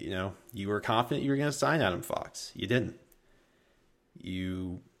 you were confident you were going to sign Adam Fox. You didn't.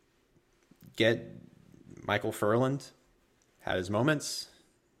 You get Michael Furland, had his moments,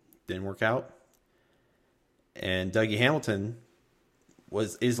 didn't work out. And Dougie Hamilton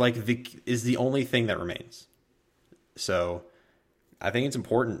is the only thing that remains. So I think it's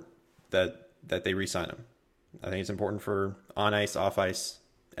important that they re-sign him. I think it's important for on ice, off ice,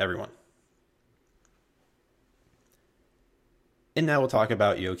 everyone. And now we'll talk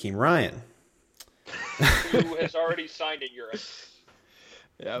about Joakim Ryan, who has already signed in Europe.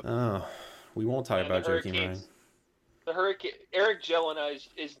 Yep. Oh, we won't talk about Joakim Ryan. The Hurricane, Eric Jelena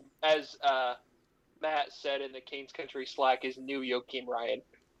is as Matt said in the Canes Country Slack, is new Joakim Ryan.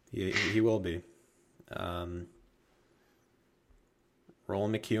 He will be.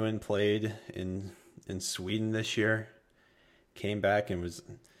 Roland McEwen played in Sweden this year, came back and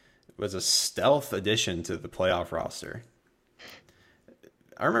was a stealth addition to the playoff roster.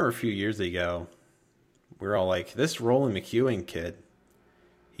 I remember a few years ago, we were all like, this Roland McEwen kid,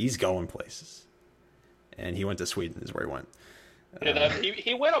 he's going places. And he went to Sweden is where he went.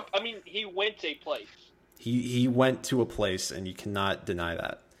 He went up. I mean, he went a place. He went to a place, and you cannot deny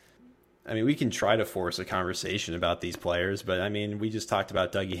that. I mean, we can try to force a conversation about these players, but I mean, we just talked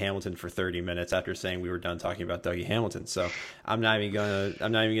about Dougie Hamilton for 30 minutes after saying we were done talking about Dougie Hamilton. So I'm not even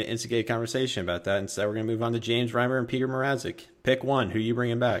gonna instigate a conversation about that. Instead, we're gonna move on to James Reimer and Peter Mrazek. Pick one. Who you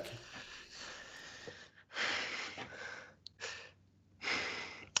bringing back?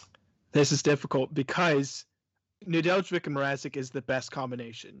 This is difficult because Nedeljkovic and Mrazek is the best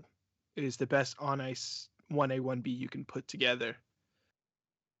combination. It is the best on ice 1A 1B you can put together.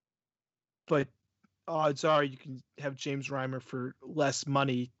 But odds are you can have James Reimer for less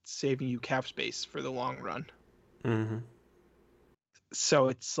money, saving you cap space for the long run. Mm-hmm. So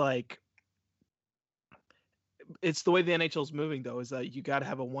it's like, it's the way the NHL is moving, though, is that you got to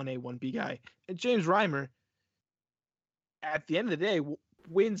have a 1A 1B guy. And James Reimer, at the end of the day,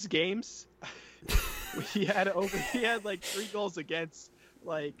 wins games. he had like 3 goals against.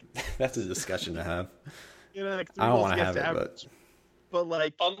 Like, that's a discussion to have. You know, like 3 I don't goals want to have against it, but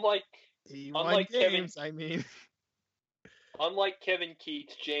like he won unlike games. Unlike Kevin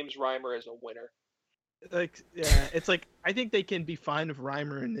Keats, James Reimer is a winner. Like, yeah, it's like I think they can be fine with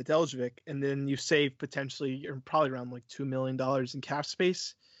Reimer and Nedeljkovic, and then you save potentially you're probably around like $2 million in cap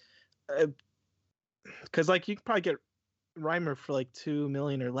space. Because like you can probably get Reimer for like $2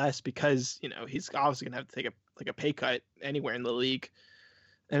 million or less, because you know he's obviously gonna have to take a pay cut anywhere in the league.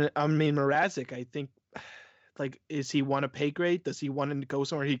 And I mean Mrazek, I think, like, is he want a pay grade? Does he want to go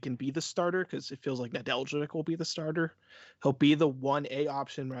somewhere he can be the starter? Because it feels like Nedeljkovic will be the starter. He'll be the 1A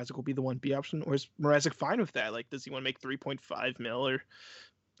option. Mrazek will be the 1B option. Or is Mrazek fine with that? Like, does he want to make 3.5 mil or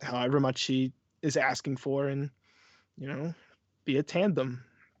however much he is asking for, and you know, be a tandem?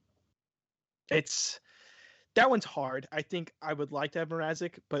 That one's hard. I think I would like to have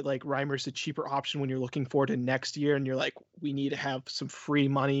Mrazek, but like Reimer's a cheaper option when you're looking forward to next year and you're like, we need to have some free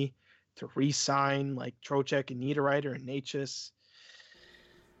money to re-sign like Trocheck and Niederreiter and Natchez.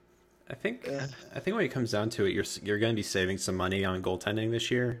 I think when it comes down to it, you're going to be saving some money on goaltending this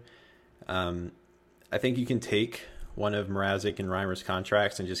year. I think you can take one of Mrazek and Reimer's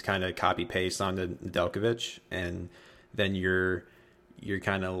contracts and just kind of copy paste onto Nedeljkovic, and then you're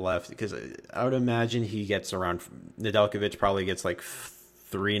kind of left, because I would imagine he gets around, Nedeljkovic probably gets like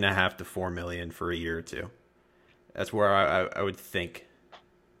 $3.5 to $4 million for a year or two. That's where I would think.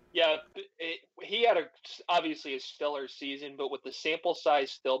 Yeah, he had obviously a stellar season, but with the sample size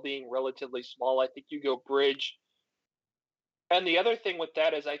still being relatively small, I think you go Bridge. And the other thing with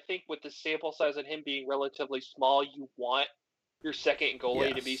that is I think with the sample size and him being relatively small, you want your second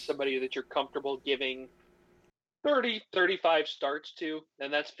goalie to be somebody that you're comfortable giving 30, 35 starts to,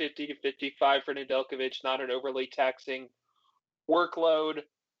 and that's 50 to 55 for Nedeljkovic, not an overly taxing workload.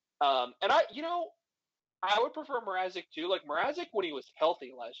 And I would prefer Mrazek too. Like, Mrazek, when he was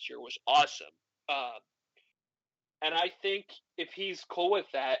healthy last year, was awesome. And I think if he's cool with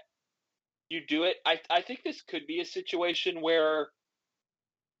that, you do it. I think this could be a situation where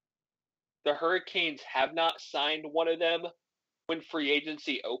the Hurricanes have not signed one of them when free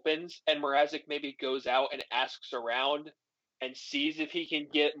agency opens, and Mrazek maybe goes out and asks around and sees if he can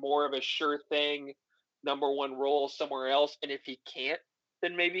get more of a sure thing number one role somewhere else. And if he can't,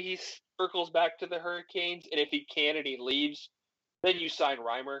 then maybe he circles back to the Hurricanes. And if he can and he leaves, then you sign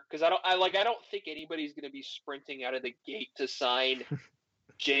Reimer. Because I don't think anybody's going to be sprinting out of the gate to sign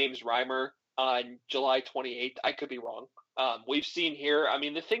James Reimer on July 28th. I could be wrong. We've seen here. I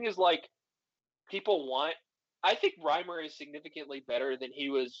mean, the thing is, like, I think Reimer is significantly better than he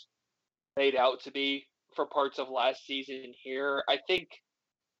was made out to be for parts of last season here. I think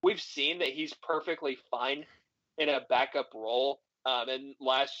we've seen that he's perfectly fine in a backup role. And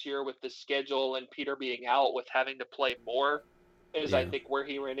last year with the schedule and Peter being out, with having to play more is, I think, where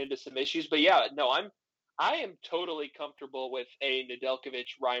he ran into some issues. But yeah, no, I am totally comfortable with a Nedeljkovic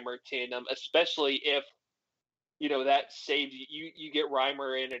Reimer tandem, especially if, you know, that saves you get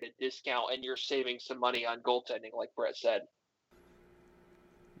Reimer in at a discount and you're saving some money on goaltending, like Brett said.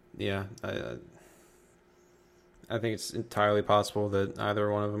 Yeah, I think it's entirely possible that either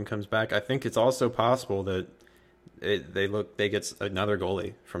one of them comes back. I think it's also possible that they get another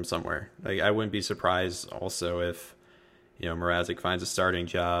goalie from somewhere. Like, I wouldn't be surprised also if, you know, Mrazek finds a starting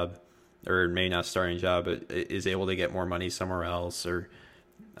job, or maybe not starting job, but is able to get more money somewhere else, or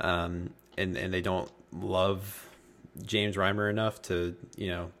and they don't love James Reimer enough to, you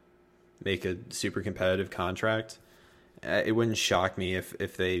know, make a super competitive contract. It wouldn't shock me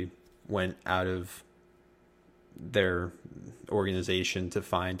if they went out of their organization to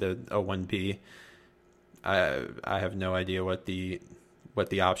find a 1B. I have no idea what the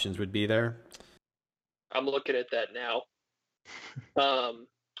options would be there. I'm looking at that now.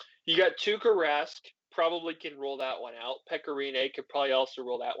 You got Tuukka Rask, probably can roll that one out. Pecorine could probably also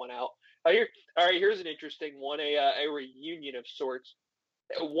roll that one out. All right, here's an interesting one, a reunion of sorts.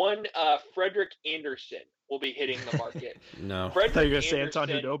 One, Frederick Anderson will be hitting the market. No. I thought you were going to say Anton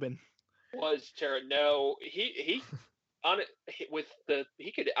Khudobin. Was terrible. No, he on it with the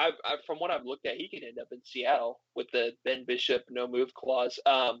he could. I from what I've looked at, he could end up in Seattle with the Ben Bishop no move clause.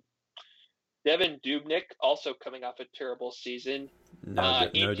 Devin Dubnyk also coming off a terrible season. No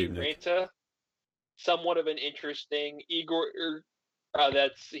Antti Dubnyk. Raanta, somewhat of an interesting Igor.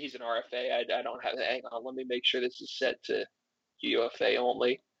 He's an RFA. I don't have. Hang on, let me make sure this is set to UFA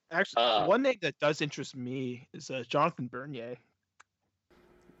only. Actually, one name that does interest me is Jonathan Bernier.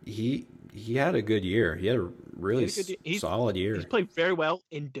 He had a good year. He had a really solid year. He's played very well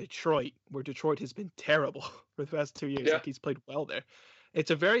in Detroit, where Detroit has been terrible for the past 2 years. Yeah. Like, he's played well there. It's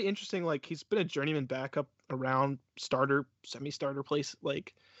a very interesting, like, he's been a journeyman backup around starter, semi-starter place,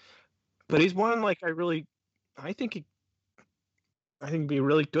 like, but he's one, like, I think it'd be a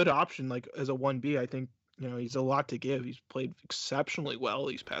really good option, like, as a 1B. I think, he's a lot to give. He's played exceptionally well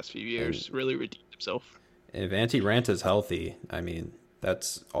these past few years, really redeemed himself. If Antti Ranta's healthy, I mean,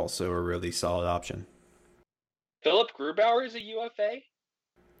 that's also a really solid option. Philip Grubauer is a UFA?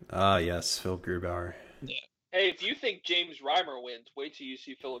 Yes, Philip Grubauer. Yeah. Hey, if you think James Reimer wins, wait till you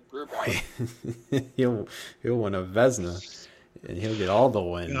see Philip Grubauer. he'll win a Vezina, and he'll get all the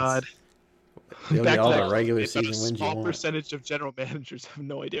wins. God. He'll get all the regular season wins you want. A small percentage of general managers have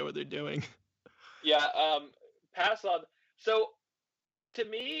no idea what they're doing. Yeah, pass on. So, to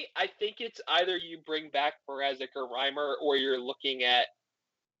me, I think it's either you bring back Mrazek or Reimer, or you're looking at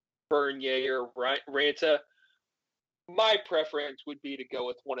Bernier or Raanta. My preference would be to go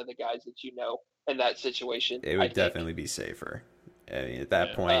with one of the guys that you know in that situation. It would definitely be safer. I mean, at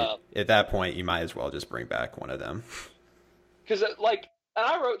that point, you might as well just bring back one of them. Because, and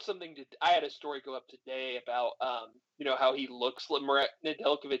I wrote something. I had a story go up today about, how he looks.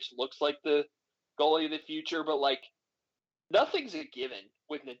 Nedeljkovic looks like the goalie of the future, but nothing's a given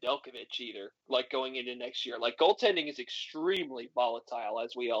with Nedeljkovic either. Going into next year, goaltending is extremely volatile,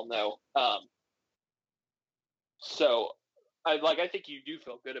 as we all know. So, I think you do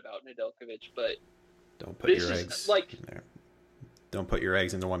feel good about Nedeljkovic, but don't put your eggs in there. Don't put your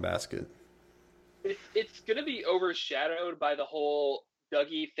eggs into one basket. It's going to be overshadowed by the whole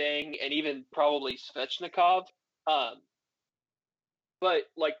Dougie thing, and even probably Svechnikov.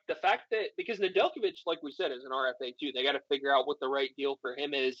 But the fact that, because Nedeljkovic, like we said, is an RFA too, they got to figure out what the right deal for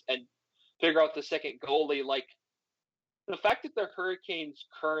him is and figure out the second goalie. The fact that the Hurricanes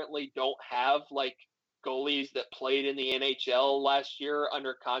currently don't have goalies that played in the NHL last year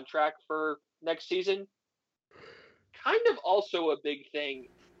under contract for next season, kind of also a big thing,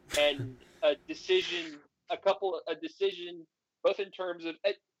 and a decision both in terms of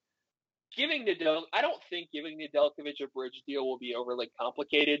I don't think giving Nedeljkovic a bridge deal will be overly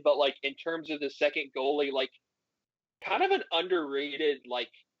complicated, but in terms of the second goalie, kind of an underrated,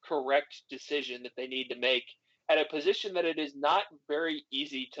 correct decision that they need to make at a position that it is not very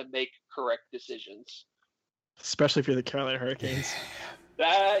easy to make correct decisions. Especially if you're the Carolina Hurricanes.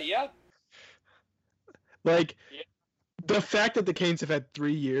 Yeah. The fact that the Canes have had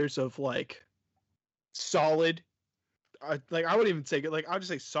 3 years of solid, I wouldn't even say good. I'll just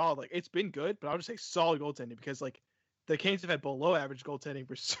say solid. It's been good, but I'll just say solid goaltending, because the Canes have had below average goaltending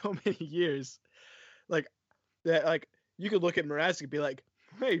for so many years. You could look at Mrazek and be like,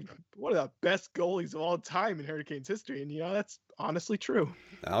 hey, one of the best goalies of all time in Hurricanes history, and that's honestly true.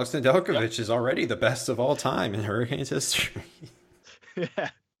 Alex Nedeljkovic is already the best of all time in Hurricanes history. Yeah.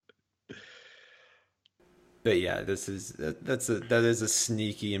 But yeah, that is a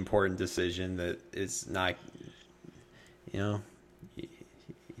sneaky important decision that is not,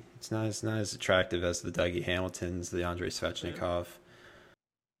 it's not as attractive as the Dougie Hamiltons, the Andrei Svechnikov.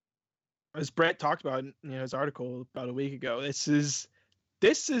 As Brett talked about in his article about a week ago, this is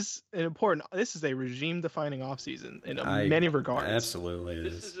a regime defining offseason in many regards. Absolutely, it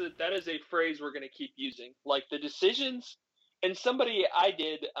is. That is a phrase we're going to keep using. The decisions, and somebody, I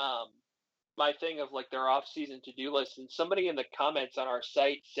did my thing of their off-season to-do list, and somebody in the comments on our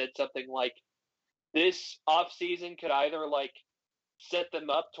site said something like, this off-season could either set them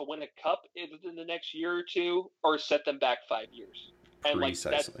up to win a cup within the next year or two, or set them back 5 years. And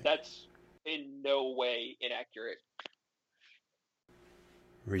Precisely. that's in no way inaccurate.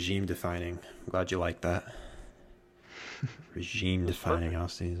 Regime defining. Glad you like that. Regime defining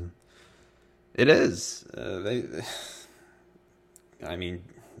off season. It is. I mean,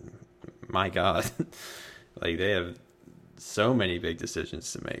 my God, like they have so many big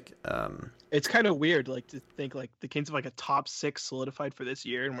decisions to make. It's kind of weird, like to think like the Kings have like a top 6 solidified for this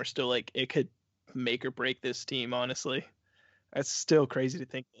year, and we're still like it could make or break this team. Honestly, that's still crazy to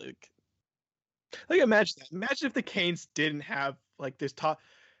think. Like imagine that. Imagine if the Canes didn't have like this top.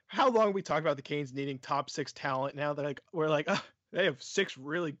 How long we talk about the Canes needing top 6 talent? Now they're like we're like, oh, they have 6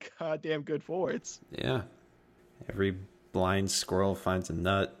 really goddamn good forwards. Yeah, every blind squirrel finds a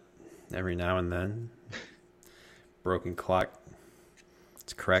nut every now and then. Broken clock.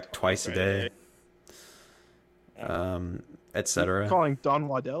 It's correct twice a day. Etc. Calling Don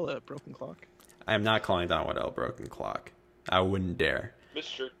Waddell a broken clock. I am not calling Don Waddell a broken clock. I wouldn't dare.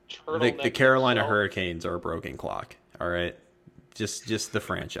 Mr. Turtleneck. The Carolina himself. Hurricanes are a broken clock. All right, just the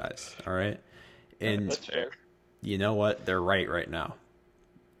franchise. All right, and That's fair. you know what? They're right now.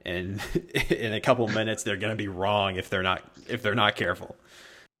 And in a couple minutes, they're gonna be wrong if they're not careful.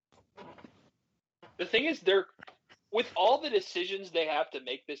 The thing is, they're with all the decisions they have to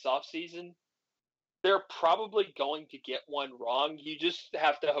make this offseason, they're probably going to get one wrong. You just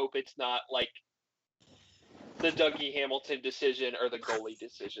have to hope it's not like the Dougie Hamilton decision or the goalie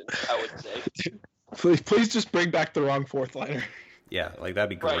decision, I would say. Please just bring back the wrong fourth liner. Yeah, like that'd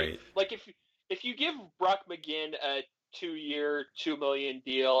be great. Right. Like if you give Brock McGinn a 2-year, $2 million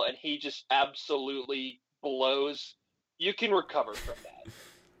deal and he just absolutely blows, you can recover from that.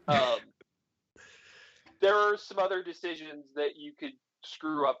 There are some other decisions that you could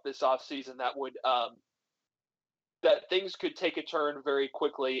screw up this offseason that would that things could take a turn very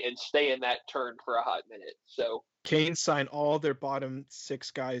quickly and stay in that turn for a hot minute. So Canes signed all their bottom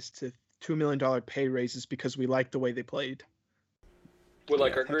 6 guys to $2 million pay raises because we liked the way they played. we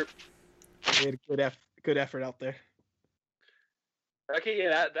like our group. We had a good effort out there. Okay,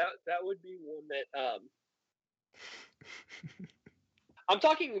 yeah, that would be one that I'm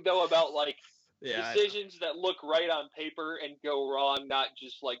talking though about like decisions that look right on paper and go wrong, not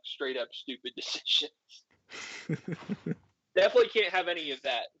just like straight up stupid decisions. Definitely can't have any of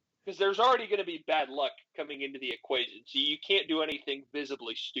that because there's already going to be bad luck coming into the equation. So you can't do anything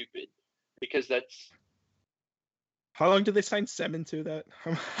visibly stupid because that's. How long did they sign Semin to that?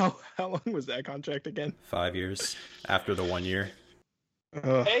 How long was that contract again? 5 years after the 1 year.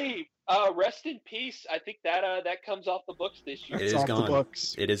 Hey, rest in peace. I think that comes off the books this year. It is gone.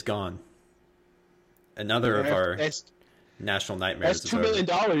 It is gone. Another of our national nightmares. That's $2 million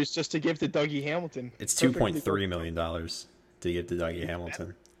just to give to Dougie Hamilton. It's $2.3 million to give to Dougie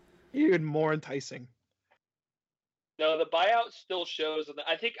Hamilton. Even more enticing. No, the buyout still shows.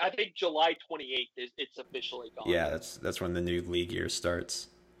 I think July 28th it's officially gone. Yeah, that's when the new league year starts.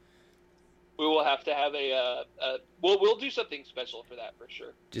 We will have to have we'll do something special for that for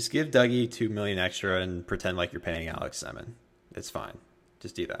sure. Just give Dougie $2 million extra and pretend like you're paying Alex Semin. It's fine.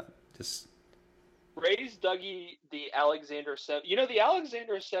 Just do that. Just raise Dougie the Alexander Semin. You know, the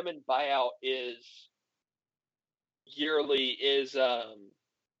Alexander Semin buyout is yearly is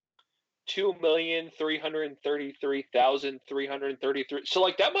 $2,333,333. So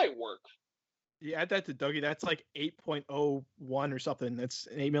like that might work. You add that to Dougie, that's like 8.01 or something. That's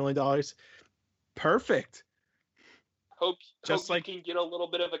 $8 million. Perfect. Hope you can get a little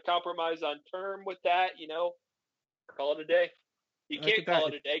bit of a compromise on term with that, you know. Call it a day. You can't call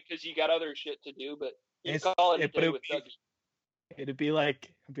it a day because you got other shit to do, but you call it a day with Dougie. It'd be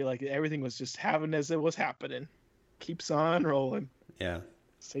like everything was just happening as it was happening. Keeps on rolling. Yeah.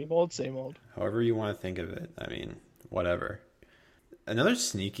 Same old, same old. However you want to think of it. I mean, whatever. Another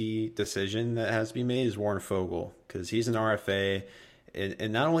sneaky decision that has to be made is Warren Fogle, because he's an RFA,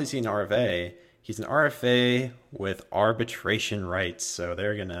 and not only is he an RFA, he's an RFA with arbitration rights. So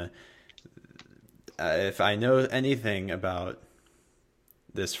they're gonna, if I know anything about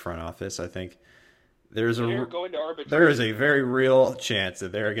this front office, I think there is a very real chance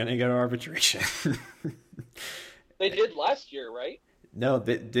that they're gonna go to arbitration. They did last year, right? No,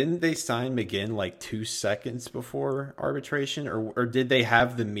 didn't they sign McGinn like 2 seconds before arbitration, or did they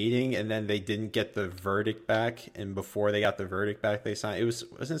have the meeting and then they didn't get the verdict back, and before they got the verdict back they signed?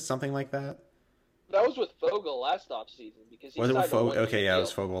 Wasn't it something like that? That was with Fogle last offseason because he was it with Fogle? Okay, yeah, deal. It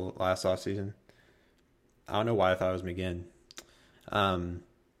was Fogle last offseason. I don't know why I thought it was McGinn.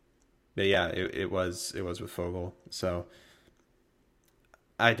 But yeah, it was with Fogle. So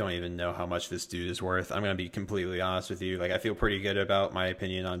I don't even know how much this dude is worth. I'm going to be completely honest with you. Like, I feel pretty good about my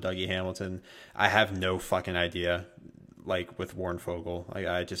opinion on Dougie Hamilton. I have no fucking idea, like, with Warren Fogle. Like,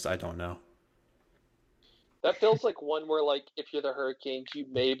 I don't know. That feels like one where, like, if you're the Hurricanes, you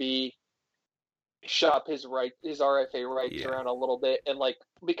maybe shop his RFA rights around a little bit. And, like,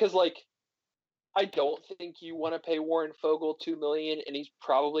 because, like, I don't think you want to pay Warren Fogle $2 million, and he's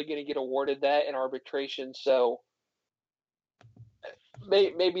probably going to get awarded that in arbitration. So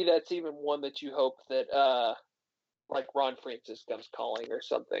maybe that's even one that you hope that like Ron Francis comes calling or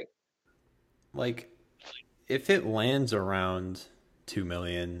something. Like, if it lands around 2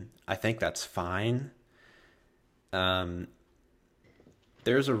 million, I think that's fine. There's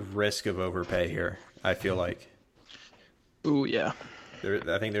a risk of overpay here, I feel like. Ooh, yeah.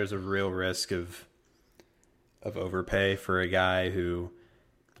 I think there's a real risk of overpay for a guy who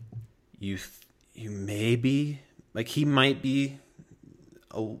you maybe, like, he might get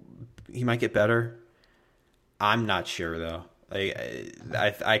better. I'm not sure though. Like,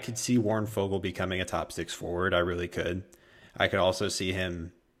 I could see Warren Fogle becoming a top 6 forward. I really could. I could also see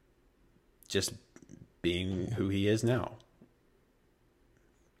him just being who he is now.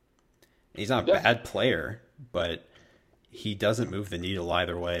 He's not a bad player, but he doesn't move the needle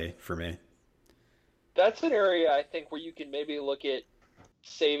either way for me. That's an area I think where you can maybe look at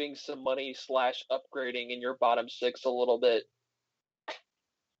saving some money / upgrading in your bottom 6 a little bit.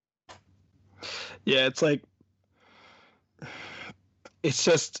 Yeah, it's like, it's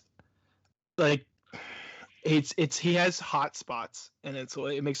just like he has hot spots, and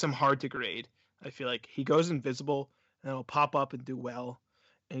it makes him hard to grade. I feel like he goes invisible and he'll pop up and do well,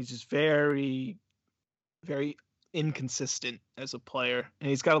 and he's just very, very inconsistent as a player, and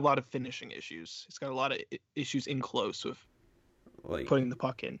he's got a lot of finishing issues. He's got a lot of issues in close with putting the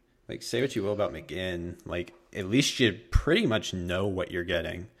puck in. Like, say what you will about McGinn, like, at least you pretty much know what you're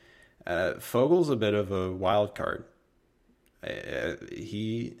getting. Fogel's a bit of a wild card. If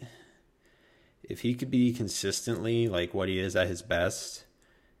he could be consistently like what he is at his best,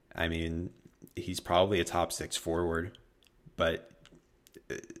 I mean, he's probably a top 6 forward, but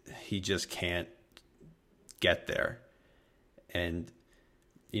he just can't get there. And,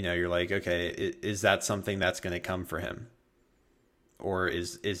 you know, you're like, okay, is that something that's going to come for him? Or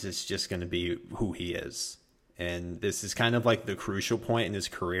is this just going to be who he is? And this is kind of like the crucial point in his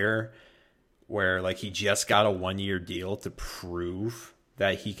career where, like, he just got a 1-year deal to prove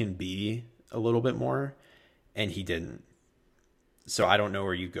that he can be a little bit more, and he didn't. So I don't know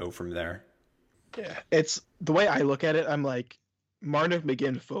where you go from there. Yeah, it's the way I look at it. I'm like, Marner,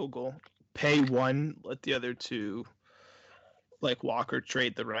 McGinn, Fogle, pay one, let the other two, like, walk or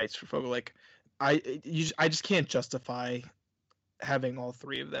trade the rights for Fogle. Like, I just can't justify having all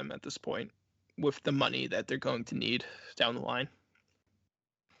 3 of them at this point with the money that they're going to need down the line.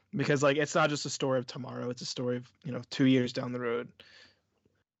 Because, like, it's not just a story of tomorrow; it's a story of, 2 years down the road.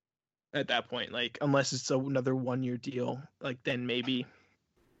 At that point, like, unless it's another 1-year deal, like, then maybe.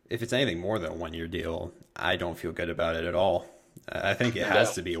 If it's anything more than a 1-year deal, I don't feel good about it at all. I think it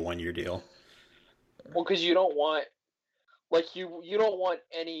has to be a 1-year deal. Well, because you don't want, like, you don't want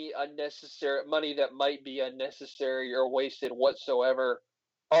any unnecessary money that might be unnecessary or wasted whatsoever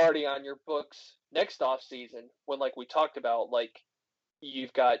already on your books next off season. When, like we talked about, like,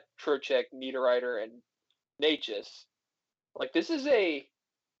 you've got Trocheck, Niederreiter, and Necas. Like, this is the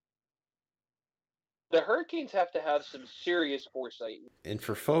Hurricanes have to have some serious foresight. And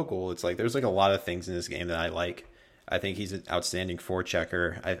for Fogle, it's like there's like a lot of things in this game that I like. I think he's an outstanding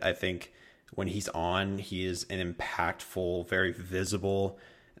forechecker. I think when he's on, he is an impactful, very visible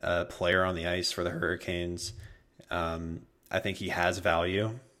player on the ice for the Hurricanes. I think he has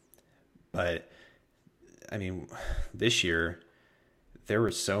value. But, I mean, this year, there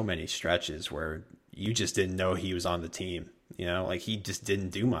were so many stretches where you just didn't know he was on the team. You know, like, he just didn't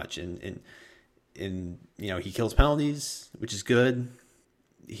do much. And he kills penalties, which is good.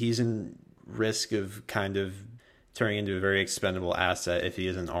 He's in risk of kind of turning into a very expendable asset if he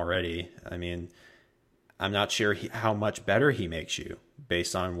isn't already. I mean, I'm not sure how much better he makes you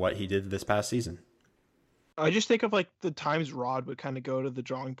based on what he did this past season. I just think of, like, the times Rod would kind of go to the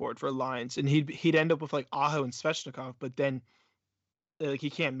drawing board for lines, and he'd end up with, like, Aho and Svechnikov, but then, like, he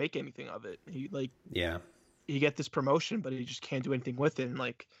can't make anything of it. He get this promotion, but he just can't do anything with it. And,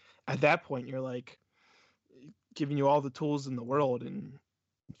 like, at that point, you're like, giving you all the tools in the world, and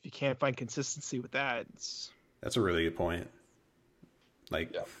if you can't find consistency with that, that's a really good point.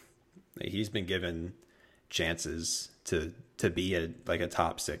 Like, he's been given chances to be a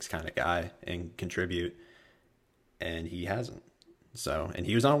top 6 kind of guy and contribute, and he hasn't. So, and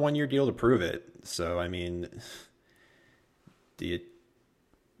he was on a 1-year deal to prove it. So, I mean, do you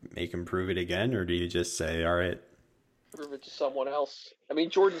make him prove it again, or do you just say, all right, prove it to someone else? I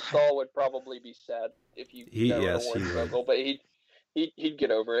mean, Jordan Staal would probably be sad if you Fogle, but he'd get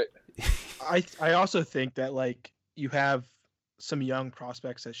over it. I also think that, like, you have some young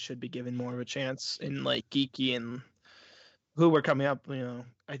prospects that should be given more of a chance in, like, Geekie and who we're coming up,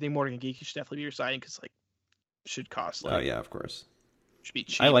 I think Morgan Geekie should definitely be resigning because should cost oh yeah, of course. Should be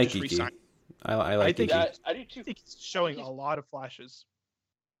cheap. I like just Geekie. I like think Geekie. I do too. I think he's showing a lot of flashes.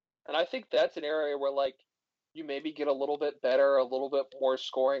 And I think that's an area where you maybe get a little bit better, a little bit more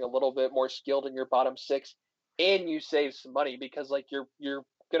scoring, a little bit more skilled in your bottom six, and you save some money because you're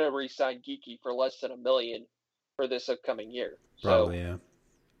gonna re-sign Geekie for less than $1 million for this upcoming year. Probably, yeah.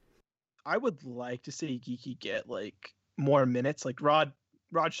 I would like to see Geekie get more minutes. Like Rod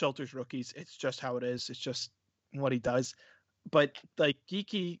Shelter's rookies, it's just how it is. It's just what he does. But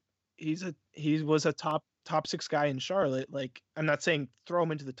Geekie, he was a top 6 guy in Charlotte. I'm not saying throw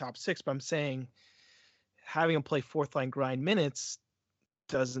him into the top 6, but I'm saying having him play fourth line grind minutes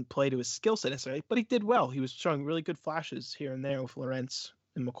doesn't play to his skill set necessarily. But he did well. He was showing really good flashes here and there with Lorentz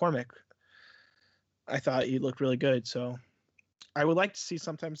and McCormick. I thought he looked really good. So I would like to see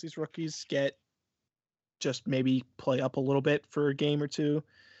sometimes these rookies get just maybe play up a little bit for a game or two.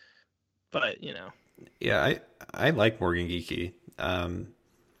 But, Yeah, I like Morgan Geekie.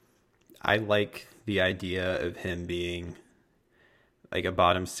 I like the idea of him being like a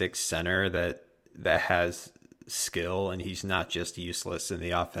bottom 6 center that has skill, and he's not just useless in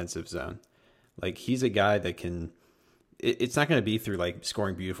the offensive zone. Like, he's a guy that can, it's not going to be through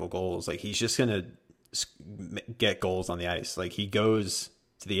scoring beautiful goals. Like, he's just going to get goals on the ice. Like, he goes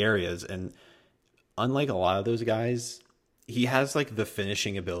to the areas, and unlike a lot of those guys, he has the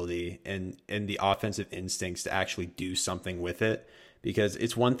finishing ability and the offensive instincts to actually do something with it. Because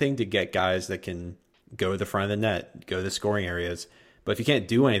it's one thing to get guys that can go to the front of the net, go to the scoring areas, but if you can't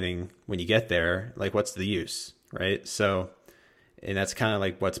do anything when you get there, what's the use, right? So, and that's kind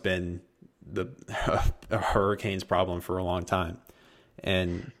of what's been the Hurricanes' problem for a long time.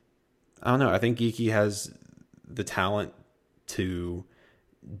 And I don't know, I think Geekie has the talent to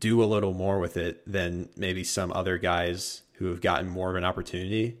do a little more with it than maybe some other guys who have gotten more of an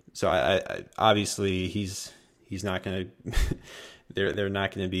opportunity. So I obviously he's not going to they're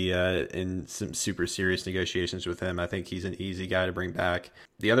not going to be in some super serious negotiations with him. I think he's an easy guy to bring back.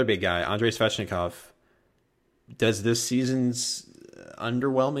 The other big guy, Andrei Svechnikov, does this season's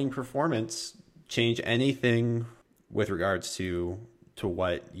underwhelming performance change anything with regards to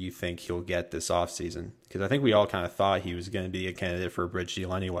what you think he'll get this offseason? Because I think we all kind of thought he was going to be a candidate for a bridge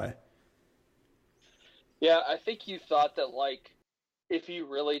deal anyway. Yeah, I think you thought that if he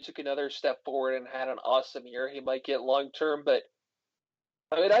really took another step forward and had an awesome year, he might get long-term. But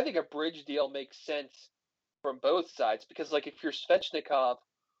I think a bridge deal makes sense from both sides because if you're Svechnikov,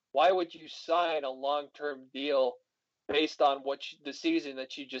 why would you sign a long-term deal based on the season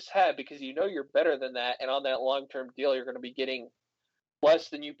that you just had? Because you're better than that, and on that long-term deal, you're going to be getting less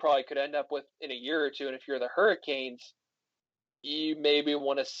than you probably could end up with in a year or two. And if you're the Hurricanes, you maybe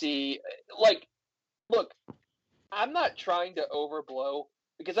want to see look, I'm not trying to overblow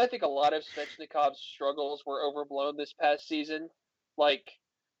because I think a lot of Svechnikov's struggles were overblown this past season. I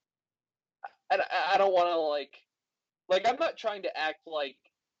don't want to I'm not trying to act like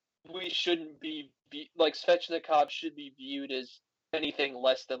we shouldn't be Svechnikov should be viewed as anything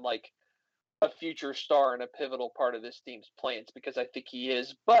less than a future star and a pivotal part of this team's plans, because I think he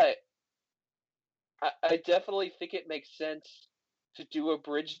is. But I definitely think it makes sense to do a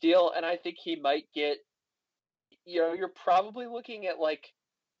bridge deal, and I think he might get, you're probably looking at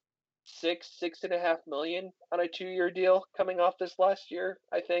 $6.5 million on a 2-year deal coming off this last year,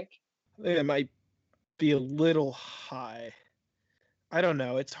 I think. I think it might be a little high. I don't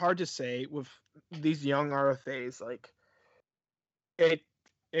know. It's hard to say with these young RFAs. It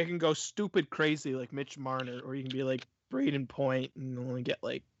can go stupid crazy like Mitch Marner, or you can be like Braden Point and only get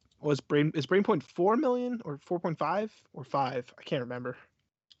is Braden Point 4 million or 4.5 or 5? I can't remember.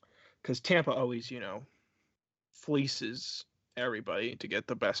 Because Tampa always, fleeces everybody to get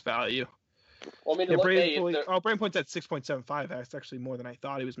the best value. Well, I mean, Braden Point's at 6.75. That's actually more than I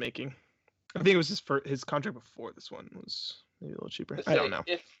thought he was making. I think it was his contract before this one was maybe a little cheaper. I don't know.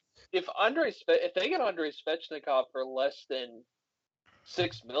 If they get Andrei Svechnikov for less than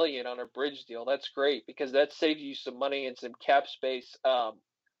 $6 million on a bridge deal, that's great because that saves you some money and some cap space.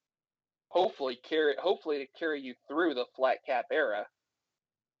 Hopefully to carry you through the flat cap era.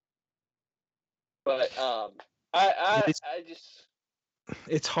 But I just,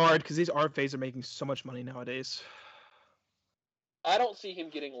 it's hard because these RFAs are making so much money nowadays. I don't see him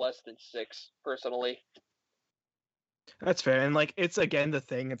getting less than 6 personally. That's fair, and it's again the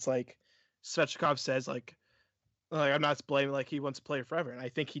thing. It's Svechnikov says I'm not blaming he wants to play forever, and I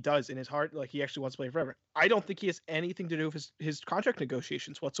think he does in his heart. He actually wants to play forever. I don't think he has anything to do with his contract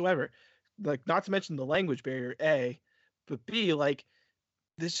negotiations whatsoever. Not to mention the language barrier, A, but B,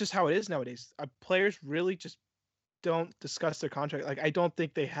 this is just how it is nowadays. Players really just don't discuss their contract. Like, I don't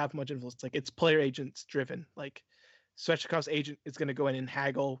think they have much influence. Like, it's player agents driven. Like, Svechnikov's agent is going to go in and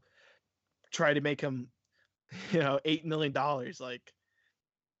haggle, try to make him, $8 million. Like,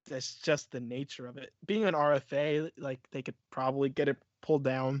 that's just the nature of it. Being an RFA, like, they could probably get it pulled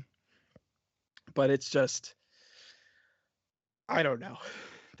down, but it's just, I don't know.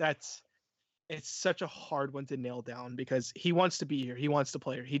 It's such a hard one to nail down because he wants to be here. He wants to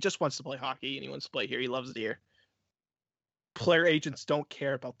play here. He just wants to play hockey and he wants to play here. He loves it here. Player agents don't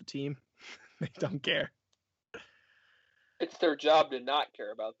care about the team. They don't care. It's their job to not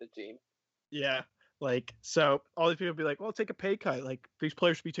care about the team. Yeah. Like, so all these people be like, well, take a pay cut. Like, these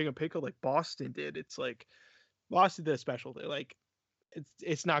players should be taking a pay cut like Boston did. It's like, Boston did a special. They're like,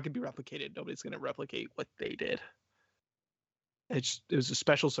 it's not going to be replicated. Nobody's going to replicate what they did. It was a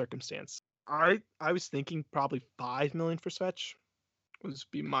special circumstance. I was thinking probably $5 million for Svech would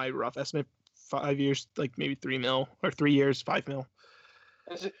be my rough estimate. 5 years, like maybe $3 million, or 3 years, $5 million.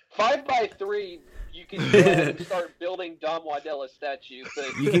 5 by 3, you can go ahead and start building Dom Waddell a statue.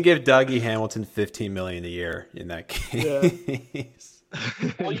 But... You can give Dougie Hamilton $15 million a year in that case.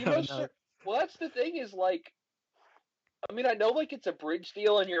 Yeah. Well, well, that's the thing is, like, I mean, I know, like, it's a bridge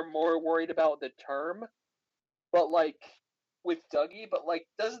deal and you're more worried about the term, but, like, with Dougie, but, like,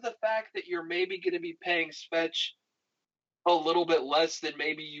 does the fact that you're maybe going to be paying Svech a little bit less than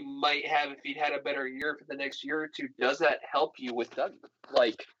maybe you might have if he'd had a better year for the next year or two, does that help you with Dougie?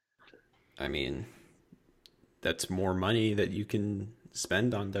 Like, I mean, that's more money that you can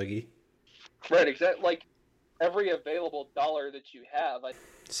spend on Dougie. Right, exactly. Like, every available dollar that you have.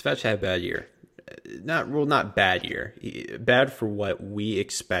 Svech had a bad year. Not bad year. Bad for what we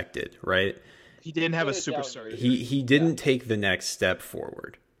expected, right? He didn't have a superstar. He didn't take the next step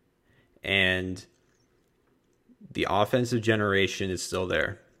forward. And the offensive generation is still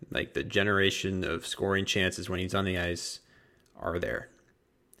there. Like, the generation of scoring chances when he's on the ice are there.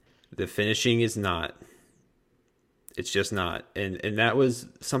 The finishing is not. It's just not. And that was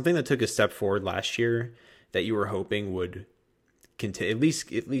something that took a step forward last year that you were hoping would continue, at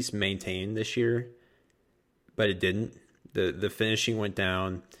least maintain this year. But it didn't. The finishing went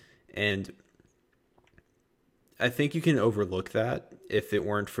down. And I think you can overlook that if it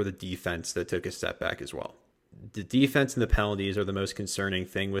weren't for the defense that took a step back as well. The defense and the penalties are the most concerning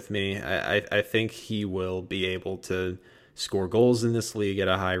thing with me. I think he will be able to score goals in this league at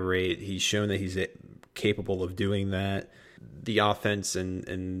a high rate. He's shown that he's capable of doing that. The offense and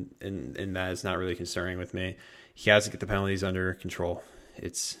that is not really concerning with me. He has to get the penalties under control.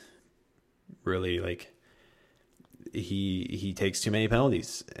 It's really like he takes too many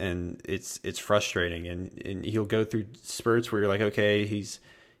penalties, and it's frustrating. And he'll go through spurts where you're like, okay, he's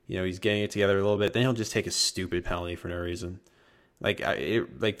getting it together a little bit. Then he'll just take a stupid penalty for no reason.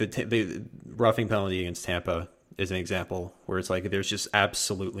 The roughing penalty against Tampa is an example where it's like there's just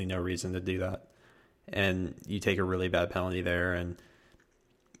absolutely no reason to do that, and you take a really bad penalty there, and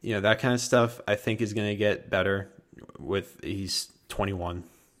that kind of stuff I think is going to get better he's 21.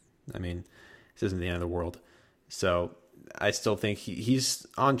 I mean, this isn't the end of the world. So I still think he's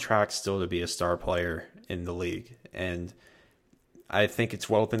on track still to be a star player in the league, and I think it's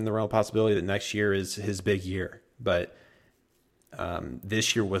well within the realm of possibility that next year is his big year, but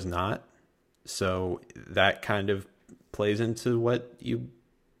this year was not. So that kind of plays into what you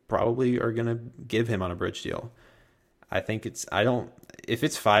probably are going to give him on a bridge deal. I think if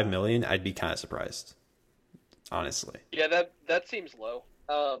it's $5 million, I'd be kind of surprised, honestly. Yeah, that seems low.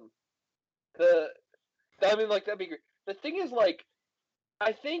 That'd be great. The thing is, like,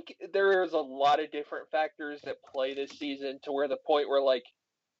 I think there is a lot of different factors that play this season to where the point where, like,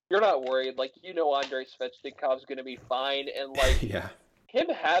 you're not worried. Like, Andrei Svechnikov's going to be fine. And, like, yeah. Him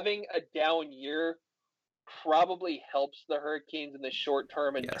having a down year probably helps the Hurricanes in the short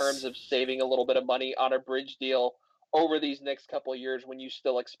term in terms of saving a little bit of money on a bridge deal over these next couple of years when you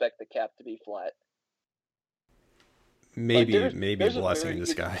still expect the cap to be flat. Maybe a blessing in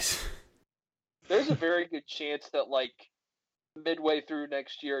disguise. There's a very good chance that, like, midway through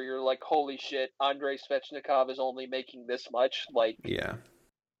next year, you're like, holy shit, Andrei Svechnikov is only making this much. Like, yeah,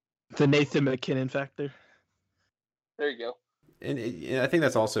 the Nathan McKinnon factor. There you go. And I think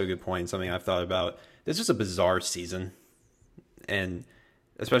that's also a good point. Something I've thought about. This was a bizarre season, and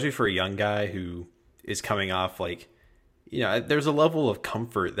especially for a young guy who is coming off, like, there's a level of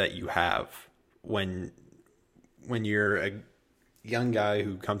comfort that you have when you're a young guy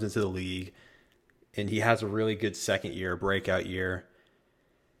who comes into the league and he has a really good second year, breakout year,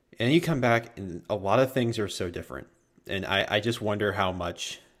 and you come back and a lot of things are so different. And I just wonder how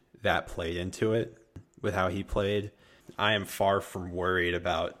much that played into it with how he played. I am far from worried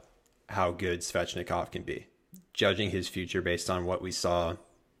about how good Svechnikov can be. judging his future based on what we saw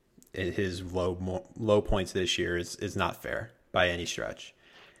in his low points this year is not fair by any stretch.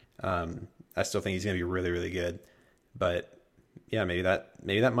 I still think he's going to be really, really good, but yeah, maybe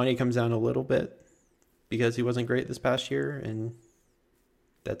that money comes down a little bit because he wasn't great this past year, and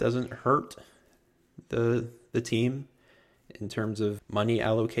that doesn't hurt the team in terms of money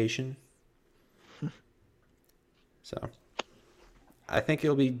allocation. So I think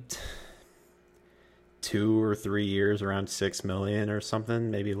it'll be 2 or 3 years, around $6 million or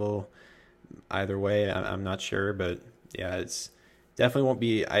something, maybe a little either way. I'm not sure, but yeah, it's definitely won't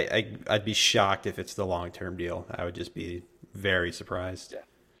be. I'd be shocked if it's the long-term deal. I would just be very surprised. Yeah.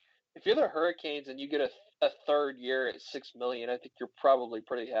 If you're the Hurricanes and you get a third year at $6 million, I think you're probably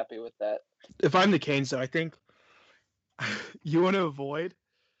pretty happy with that. If I'm the Canes, though, I think you want to avoid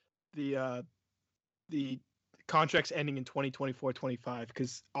the contracts ending in 2024-25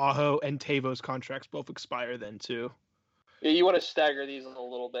 because Aho and Tavo's contracts both expire then too. Yeah, you want to stagger these a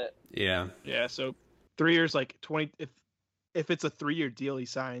little bit. Yeah. Yeah. So 3 years, like 20. If it's a 3-year deal he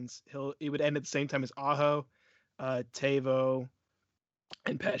signs, he would end at the same time as Aho, Tavo,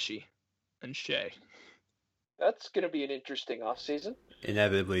 and Pesci, and Shea. That's going to be an interesting offseason.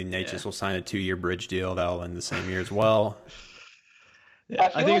 Inevitably, Natchez will sign a 2-year bridge deal that'll end the same year as well. Yeah,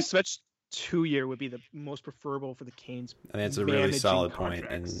 I think such 2-year would be the most preferable for the Canes. I mean, it's a really solid point,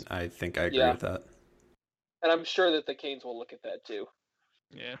 and I think I agree with that. And I'm sure that the Canes will look at that too.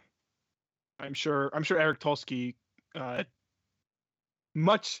 Yeah, I'm sure Eric Tulsky,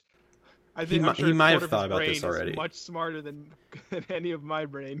 much. I think he might have thought about this already. Much smarter than any of my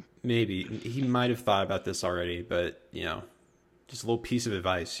brain. Maybe he might have thought about this already, but just a little piece of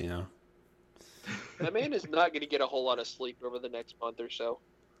advice, That man is not going to get a whole lot of sleep over the next month or so.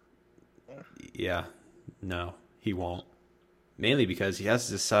 Yeah, no, he won't. Mainly because he has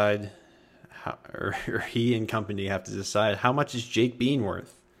to decide, or he and company have to decide how much is Jake Bean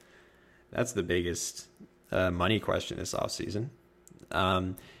worth. That's the biggest money question this offseason.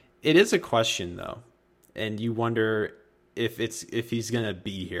 It is a question though, and you wonder if he's gonna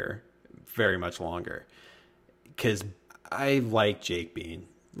be here very much longer. Because I like Jake Bean.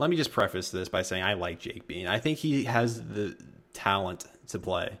 Let me just preface this by saying I like Jake Bean. I think he has the talent to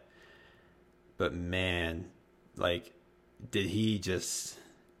play. But man, did he just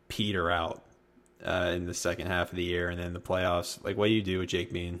peter out in the second half of the year and then the playoffs? What do you do with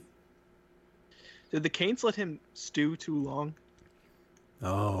Jake Bean? Did the Canes let him stew too long?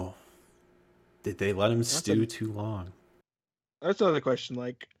 Oh, did they let him stew too long? That's another question.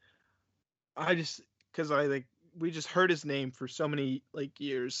 We just heard his name for so many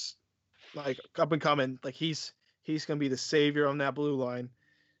years, up and coming. He's gonna be the savior on that blue line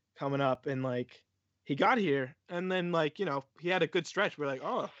coming up, and he got here, and then he had a good stretch. We're like,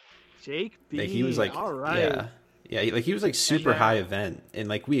 oh, Jake Bean, he was all right, yeah, he was super high event, and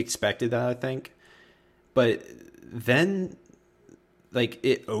we expected that, I think, but then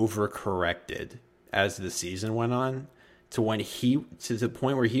it overcorrected as the season went on to the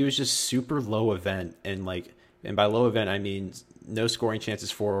point where he was just super low event, and by low event I mean no scoring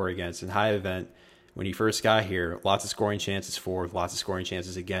chances for or against, and high event when he first got here, lots of scoring chances for, lots of scoring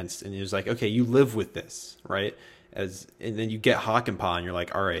chances against, and it was okay, you live with this, right? And then you get Hakanpää, and you're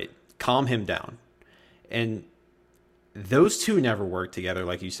like, all right, calm him down. And those two never worked together,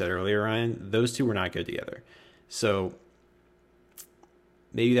 like you said earlier, Ryan. Those two were not good together. So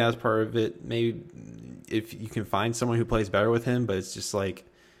maybe that was part of it. Maybe if you can find someone who plays better with him, but it's just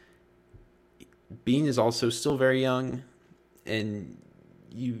Bean is also still very young, and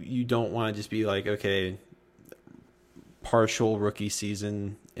you don't want to just be okay, partial rookie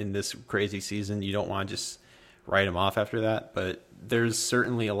season in this crazy season. You don't want to just write him off after that. But there's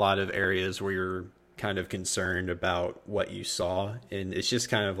certainly a lot of areas where you're kind of concerned about what you saw, and it's just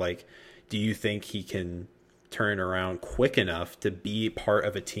kind of do you think he can turn around quick enough to be part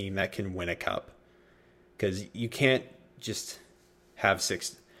of a team that can win a cup? Because you can't just have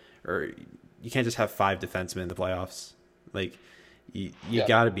 5 defensemen in the playoffs. You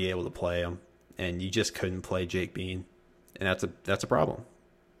got to be able to play them, and you just couldn't play Jake Bean, and that's a problem.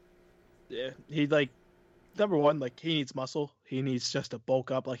 Yeah, he number one, he needs muscle. He needs just to bulk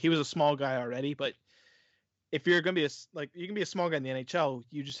up. He was a small guy already, but if you're gonna be you can be a small guy in the NHL,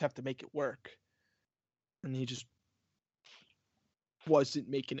 you just have to make it work, and he just wasn't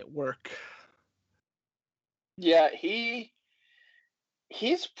making it work. Yeah, he's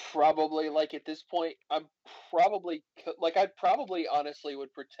probably at this point, I'd probably honestly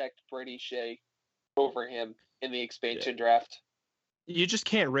would protect Brady Shea over him in the expansion draft. You just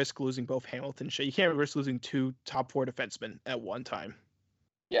can't risk losing both Hamilton and Shea. You can't risk losing 2 top 4 defensemen at one time.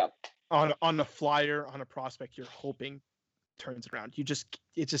 Yeah. on a flyer on a prospect you're hoping turns it around.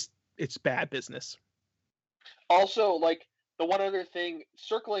 It's bad business. Also, like, the one other thing,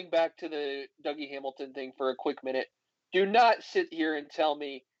 circling back to the Dougie Hamilton thing for a quick minute, do not sit here and tell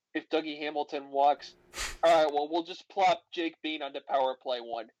me if Dougie Hamilton walks, all right, well, we'll just plop Jake Bean onto power play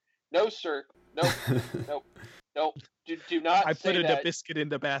 1. No, sir. Nope. Nope. Nope. Do not I say put that. a biscuit in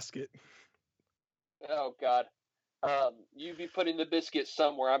the basket. Oh, God. You be putting the biscuit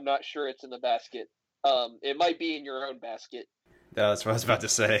somewhere. I'm not sure it's in the basket. It might be in your own basket. That's what I was about to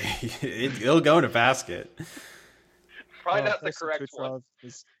say. It'll go in a basket. Probably not the correct one.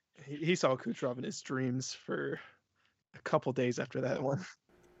 He saw Kucherov in his dreams for a couple days after that one.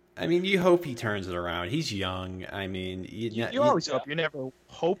 I mean, you hope he turns it around. He's young. I mean, you always hope. You're never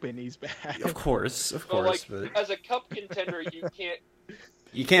hoping he's bad. Of course. Like, but as a cup contender, you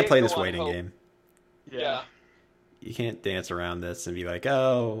can't play this waiting game. Yeah. You can't dance around this and be like,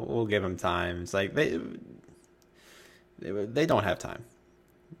 oh, we'll give him time. It's like they don't have time.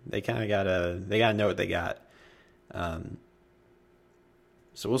 They kind of gotta know what they got.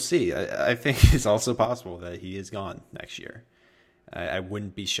 So we'll see. I think it's also possible that he is gone next year. I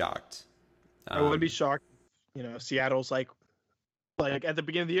wouldn't be shocked. I wouldn't be shocked. Seattle's like at the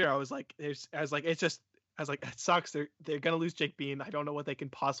beginning of the year, I was like, it sucks. They're gonna lose Jake Bean. I don't know what they can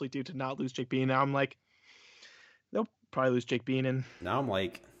possibly do to not lose Jake Bean. Now I'm like, they'll probably lose Jake Bean. And now I'm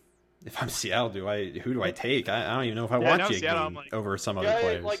like, if I'm Seattle, who do I take? I don't even know if I want Jake Seattle, Bean over some other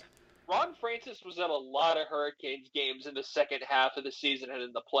players. Like, Ron Francis was at a lot of Hurricanes games in the second half of the season and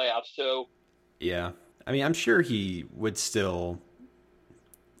in the playoffs. So yeah, I mean, I'm sure he would still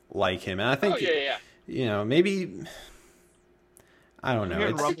like him, and I think maybe, I don't know.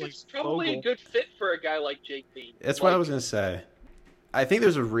 It's probably a good fit for a guy like Jake Bean. That's what I was gonna say. I think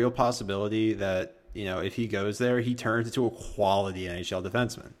there's a real possibility that if he goes there, he turns into a quality NHL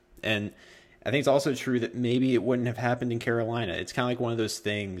defenseman, and I think it's also true that maybe it wouldn't have happened in Carolina. It's kind of like one of those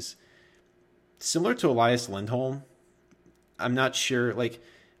things similar to Elias Lindholm. I'm not sure. Like,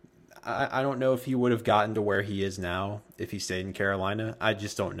 I don't know if he would have gotten to where he is now if he stayed in Carolina. I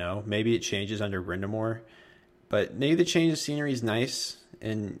just don't know. Maybe it changes under Brind'Amour, but maybe the change of scenery is nice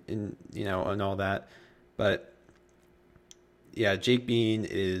and all that. But yeah, Jake Bean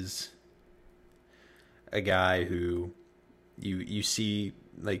is a guy who you see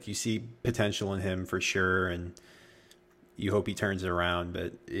potential in him for sure, and you hope he turns it around.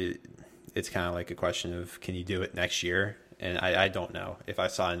 But it's kind of like a question of, can he do it next year? And I don't know if I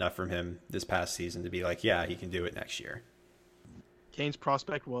saw enough from him this past season to be like, yeah, he can do it next year. Kane's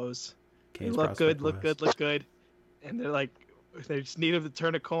prospect woes. Look good. And they're like, they just need him to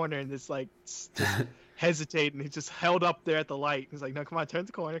turn a corner, and it's like, just hesitate, and he just held up there at the light. He's like, no, come on, turn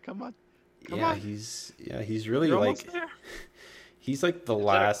the corner, come on. He's really You're like, he's like the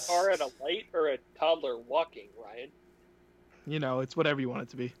last. Is that a car at a light or a toddler walking, Ryan? It's whatever you want it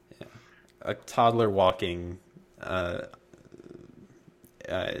to be. Yeah. A toddler walking.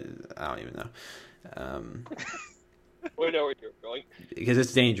 I don't even know. We know where you're going. Because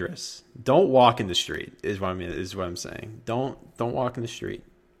it's dangerous. Don't walk in the street is what I'm saying. Don't walk in the street.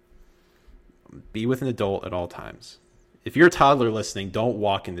 Be with an adult at all times. If you're a toddler listening, don't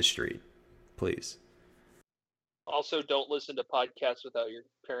walk in the street, please. Also, don't listen to podcasts without your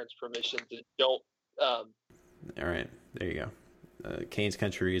parents' permission. Don't. All right, there you go. Canes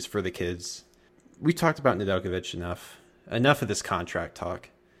Country is for the kids. We talked about Nedeljkovic enough. Enough of this contract talk.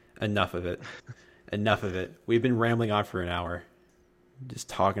 Enough of it. Enough of it. We've been rambling on for an hour, just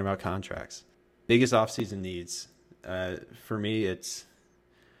talking about contracts. Biggest offseason needs. For me, it's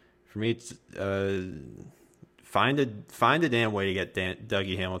find a damn way to get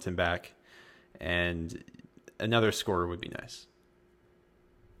Dougie Hamilton back, and another scorer would be nice.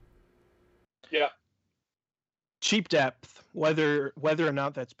 Yeah. Cheap depth, whether or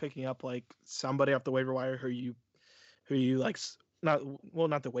not that's picking up like somebody off the waiver wire who you like, not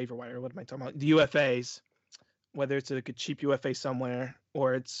the waiver wire. What am I talking about? The UFAs, whether it's a cheap UFA somewhere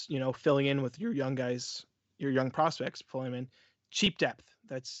or it's filling in with your young guys, your young prospects, pull them in. Cheap depth.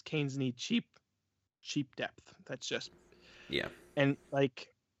 That's Canes need cheap depth. That's just and like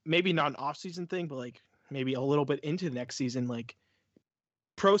maybe not an off-season thing, but like maybe a little bit into the next season, like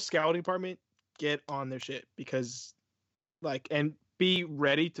pro scouting department get on their shit, because like, and be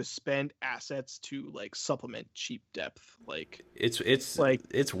ready to spend assets to like supplement cheap depth. Like it's like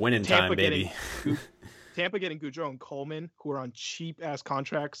it's winning time, baby. Tampa getting Goudreau and Coleman, who are on cheap ass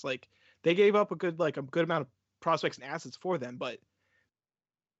contracts. Like they gave up a good amount of prospects and assets for them, but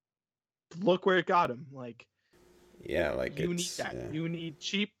look where it got them. Like, yeah, like you need that. Yeah. You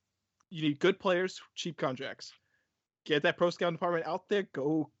need good players, cheap contracts. Get that pro scouting department out there.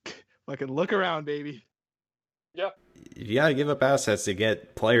 Go Fucking look around, baby. Yeah. If you got to give up assets to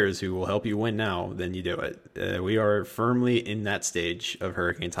get players who will help you win now, then you do it. We are firmly in that stage of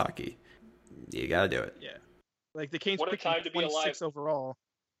Hurricanes hockey. You got to do it. Yeah. Like the Canes What a picking time to be 26 overall.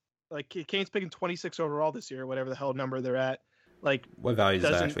 Like Canes picking 26 overall this year, whatever the hell number they're at. Like, what value does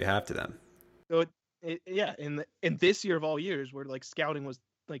that doesn't- actually have to them? so yeah, in this year of all years, where like scouting was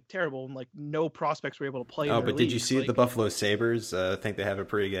like terrible and like no prospects were able to play. Oh, but did you see like, the Buffalo Sabres? I think they have a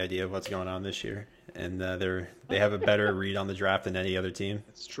pretty good idea of what's going on this year, and they have a better read on the draft than any other team.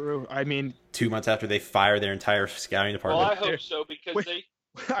 It's true. I mean, 2 months after they fire their entire scouting Well, department. I hope so because they.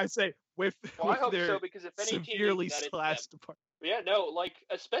 I say with Well, I hope their so because if any team severely needs that, it's slashed them. department. Yeah, no, like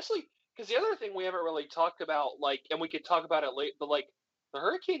especially because the other thing we haven't really talked about, like, and we could talk about it late, but like the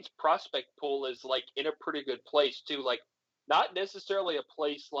Hurricanes prospect pool is like in a pretty good place too. Like, not necessarily a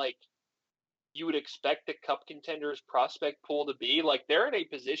place like you would expect the Cup contenders prospect pool to be. Like, they're in a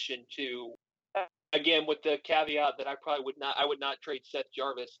position to, again, with the caveat that I would not trade Seth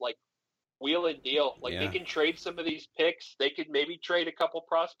Jarvis. Like, wheel and deal. Like, they can trade some of these picks. They could maybe trade a couple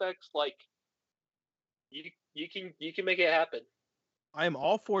prospects. Like, you can make it happen. I am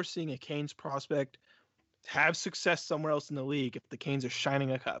all for seeing a Canes prospect have success somewhere else in the league if the Canes are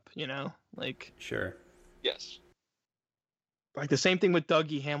shining a cup, you know? Like, Sure. Yes. like the same thing with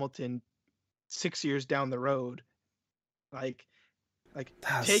Dougie Hamilton 6 years down the road. Like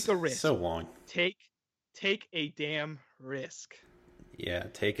take a risk. So long. Take a damn risk. Yeah,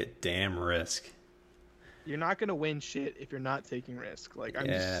 take a damn risk. You're not gonna win shit if you're not taking risk. Like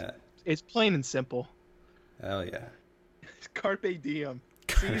Yeah. It's plain and simple. Hell yeah. Carpe diem.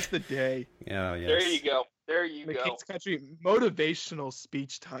 Seize the day. Oh, yes. There you go. There you go. McCain's Country motivational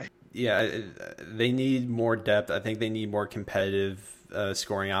speech time. Yeah, they need more depth. I think they need more competitive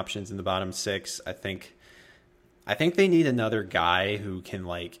scoring options in the bottom six. I think they need another guy who can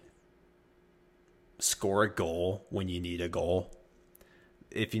like score a goal when you need a goal.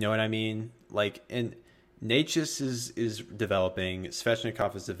 If you know what I mean. Like, and Necas is developing.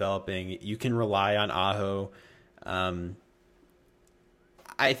 Svechnikov is developing. You can rely on Aho.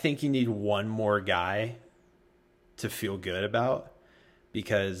 I think you need one more guy to feel good about,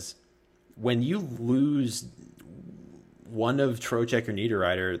 because when you lose one of Trocheck or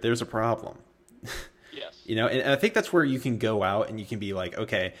Niederreiter, there's a problem. Yes. You know, and I think that's where you can go out and you can be like,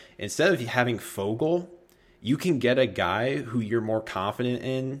 okay, instead of having Fogle, you can get a guy who you're more confident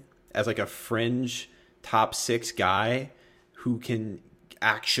in as like a fringe top six guy who can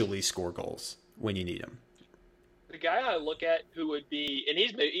actually score goals when you need him. The guy I look at who would be, and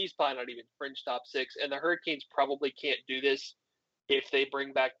he's probably not even fringe top six, and the Hurricanes probably can't do this if they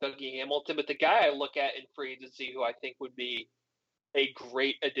bring back Dougie Hamilton, but the guy I look at in free agency who I think would be a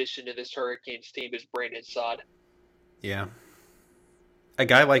great addition to this Hurricanes team is Brandon Saad. Yeah. A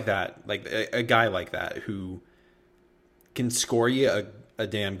guy like that, a guy like that who can score you a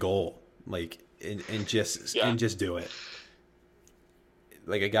damn goal, like, and just do it.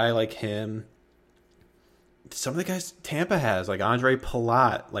 Like a guy like him. Some of the guys Tampa has, like Andre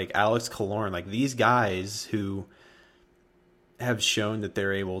Palat, like Alex Killorn, like these guys who have shown that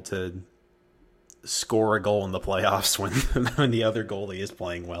they're able to score a goal in the playoffs when the other goalie is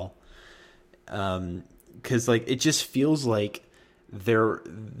playing well. Because like it just feels like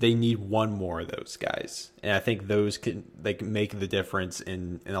they need one more of those guys, and I think those can like make the difference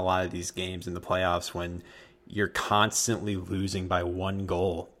in a lot of these games in the playoffs when you're constantly losing by one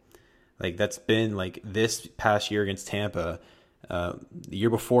goal. Like that's been like this past year against Tampa, the year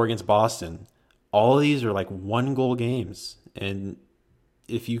before against Boston. All of these are like 1-goal games, and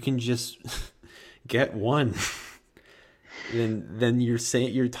if you can just get one, then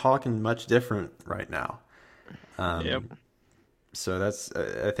you're talking much different right now. Yep. So that's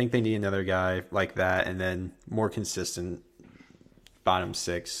I think they need another guy like that, and then more consistent bottom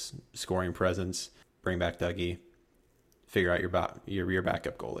six scoring presence. Bring back Dougie, figure out your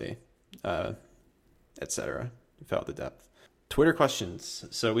backup goalie. Etc. Fill out the depth. Twitter questions.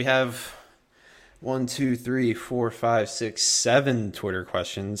 So we have 1, 2, 3, 4, 5, 6, 7 Twitter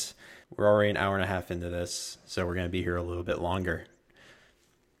questions. We're already an hour and a half into this, so we're going to be here a little bit longer.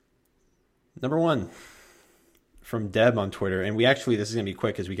 Number 1 from Deb on Twitter, and this is going to be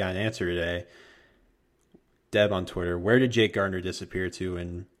quick because we got an answer today. Deb on Twitter, where did Jake Gardner disappear to,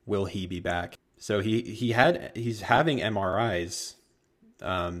 and will he be back? So he's having MRIs.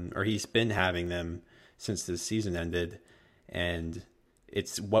 Or he's been having them since the season ended, and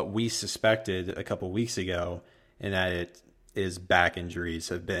it's what we suspected a couple weeks ago, and that it is back injuries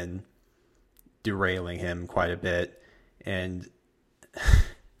have been derailing him quite a bit, and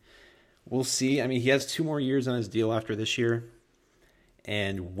we'll see. I mean, he has 2 more years on his deal after this year,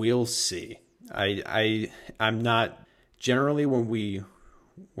 and we'll see. I'm not generally when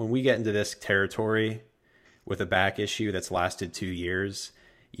we get into this territory with a back issue that's lasted 2 years,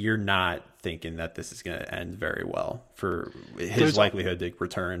 you're not thinking that this is going to end very well for his likelihood to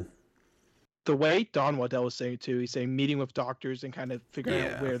return. The way Don Waddell was saying too, he's saying meeting with doctors and kind of figuring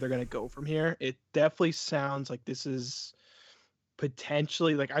out where they're going to go from here. It definitely sounds like this is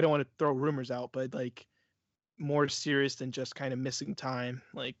potentially, like, I don't want to throw rumors out, but like more serious than just kind of missing time.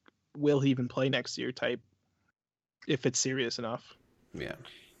 Like, will he even play next year type, if it's serious enough. Yeah.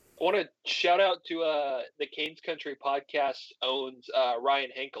 I want to shout out to the Canes Country podcast owns Ryan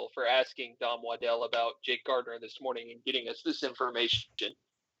Henkel for asking Dom Waddell about Jake Gardner this morning and getting us this information.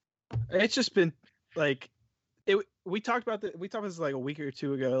 It's just been like we talked about this like a week or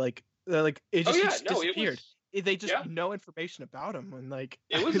two ago. Like it just disappeared. They just no information about him, and like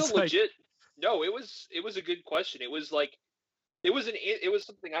it was a legit. No, it was a good question. It was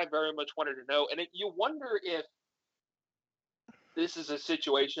something I very much wanted to know, and you wonder if this is a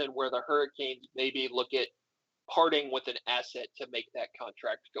situation where the Hurricanes maybe look at parting with an asset to make that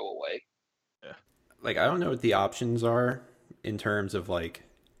contract go away. Yeah. Like, I don't know what the options are in terms of like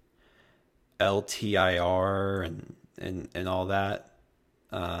LTIR and all that.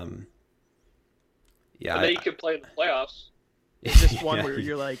 Yeah. And then you can play in the playoffs. It's just one where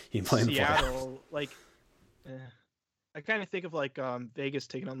you're like Seattle, like I kind of think of like Vegas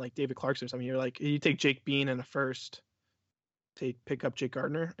taking on like David Clarkson or something. You're like, you take Jake Bean in a first to pick up Jake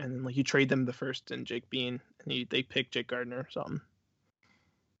Gardner, and then like you trade them the first and Jake Bean, and they pick Jake Gardner or something.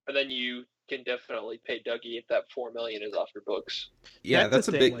 And then you can definitely pay Dougie if that $4 million is off your books. Yeah, that's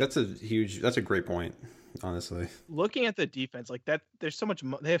a great point, honestly. Looking at the defense, like that, there's so much.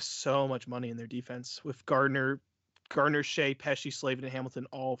 They have so much money in their defense with Gardner, Shea, Pesce, Slavin, and Hamilton,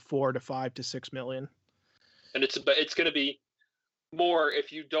 all $4 to $5 to $6 million. And it's going to be more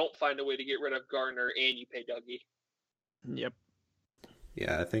if you don't find a way to get rid of Gardner and you pay Dougie. Yep.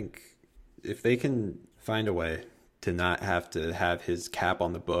 Yeah, I think if they can find a way to not have to have his cap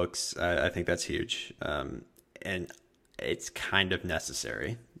on the books, I think that's huge. And it's kind of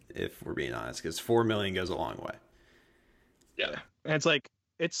necessary, if we're being honest, because $4 million goes a long way. Yeah. And it's like,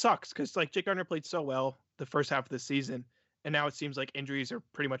 it sucks because like Jake Gardner played so well the first half of the season, and now it seems like injuries are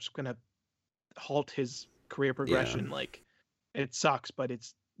pretty much going to halt his career progression. Yeah. Like, it sucks, but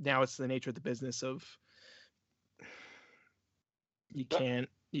it's the nature of the business of you can't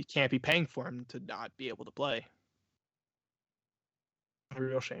be paying for him to not be able to play. A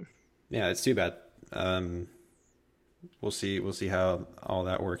real shame. Yeah, it's too bad. We'll see how all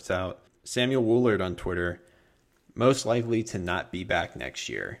that works out. Samuel Woolard on Twitter, most likely to not be back next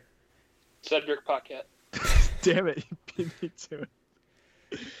year. Cedric Paquette. Damn it, you beat me to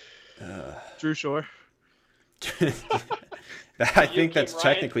it. Drew Shore. I think that's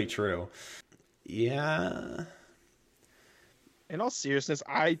technically true. Yeah. In all seriousness,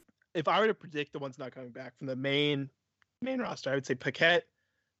 if I were to predict the ones not coming back from the main roster, I would say Paquette,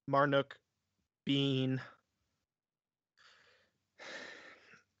 Marnook, Bean.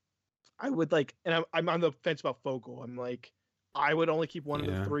 I would like, and I'm on the fence about Fogle. I'm like, I would only keep one of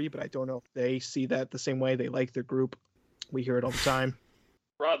the three, but I don't know if they see that the same way. They like their group. We hear it all the time.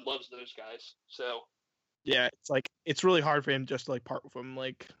 Rod loves those guys, so yeah, it's like it's really hard for him just to like part with them.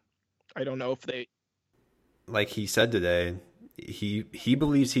 Like, I don't know if they. Like he said today, he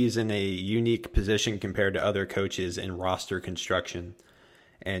believes he's in a unique position compared to other coaches in roster construction,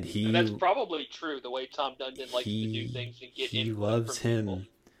 and that's probably true. The way Tom Dundon likes to do things and get he loves him. People.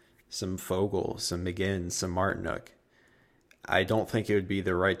 Some Fogle, some McGinn, some Martinook. I don't think it would be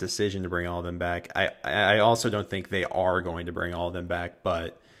the right decision to bring all of them back. I also don't think they are going to bring all of them back,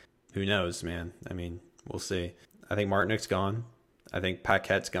 but who knows, man? I mean, we'll see. I think Martinook's gone. I think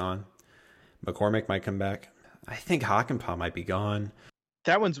Paquette's gone. McCormick might come back. I think Hakanpää might be gone.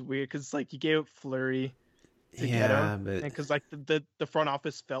 That one's weird because like you gave up Fleury to get him, but because like the front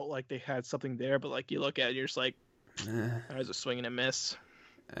office felt like they had something there, but like you look at it, you're just like, that was a swing and a miss.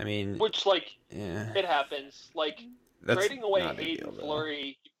 I mean, which it happens. Like trading away Hayden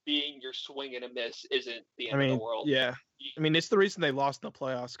Fleury being your swing and a miss isn't the end of the world. Yeah, I mean it's the reason they lost in the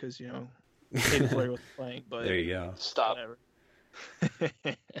playoffs because Hayden Fleury was playing. But there you go. Stop.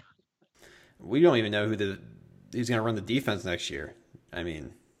 We don't even know who's going to run the defense next year. I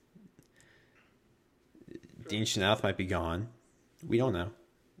mean, Dean Schnauth might be gone. We don't know.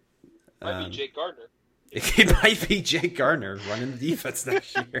 Might be Jake Gardner. It might be Jake Gardner running the defense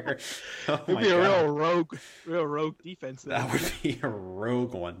next year. Oh It'd be a real rogue defense. That would be a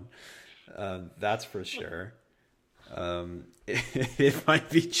rogue one. That's for sure. It might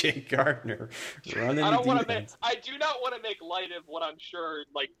be Jake Gardner running the defense. I do not want to make light of what I'm sure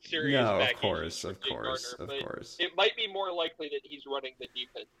serious. No, back of course. Gardner, it might be more likely that he's running the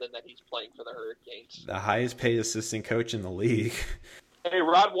defense than that he's playing for the Hurricanes. The highest paid assistant coach in the league. Hey,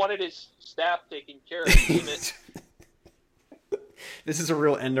 Rod wanted his staff taking care of it. This is a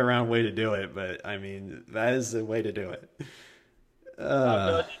real end around way to do it, but I mean that is the way to do it.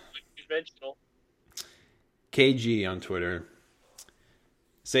 Conventional. KG on Twitter.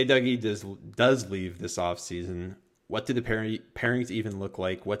 Say Dougie does leave this offseason. What do the pairings even look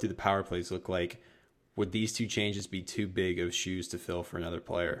like? What do the power plays look like? Would these two changes be too big of shoes to fill for another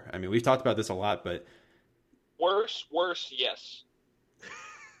player? I mean, we've talked about this a lot, but worse, yes.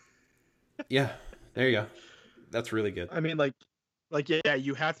 Yeah, there you go. That's really good. I mean, yeah,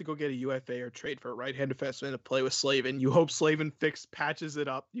 you have to go get a UFA or trade for a right-hand defenseman to play with Slavin. You hope Slavin patches it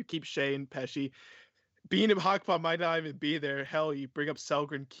up. You keep Shea and Pesci. Bean and Hockpot might not even be there. Hell, you bring up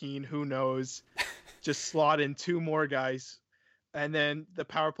Selgren, Keane, who knows? Just slot in two more guys, and then the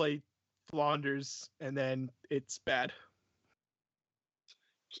power play flounders, and then it's bad.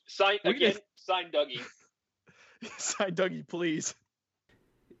 Sign Dougie. Sign Dougie, please.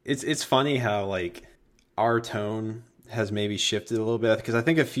 It's funny how our tone has maybe shifted a little bit, because I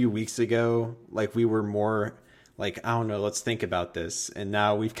think a few weeks ago, we were more I don't know, let's think about this, and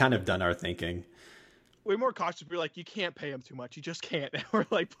now we've kind of done our thinking. We're more cautious. We're you can't pay him too much. You just can't. We're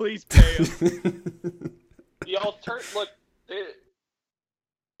please pay him. The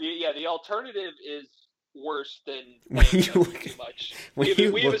alternative is worse than when you look too much. When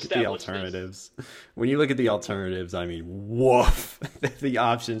you look at the alternatives, I mean, woof, the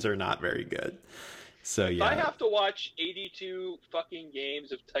options are not very good. So yeah, if I have to watch 82 fucking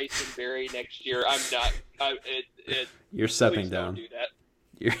games of Tyson Barrie next year, I'm not. You're stepping Don't down. do that.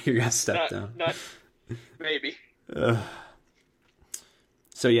 You're gonna step down. Not maybe.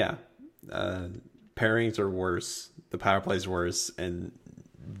 So yeah, pairings are worse. The power play is worse, and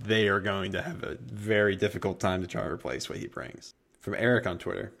they are going to have a very difficult time to try to replace what he brings. From Eric on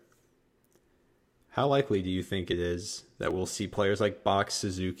Twitter. How likely do you think it is that we'll see players like Box,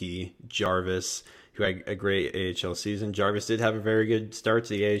 Suzuki, Jarvis, who had a great AHL season? Jarvis did have a very good start to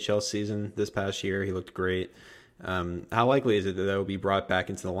the AHL season this past year. He looked great. How likely is it that will be brought back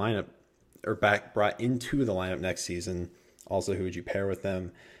into the lineup, or brought into the lineup next season? Also, who would you pair with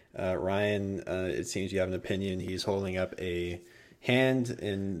them? Ryan, it seems you have an opinion. He's holding up a hand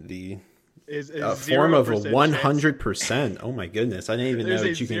in the form of a 100%. Oh my goodness. I didn't even know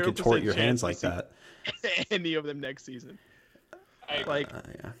that you can contort your hands like that. Any of them next season.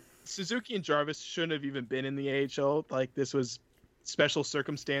 Yeah. Suzuki and Jarvis shouldn't have even been in the AHL. This was special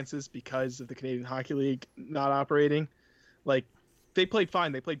circumstances because of the Canadian Hockey League not operating. They played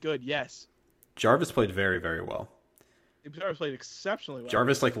fine. They played good. Yes. Jarvis played very, very well. Jarvis played exceptionally well.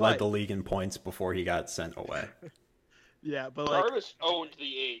 Jarvis led the league in points before he got sent away. Yeah, but Jarvis owned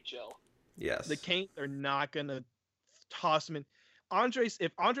the AHL. Yes. The Canes are not gonna toss him in.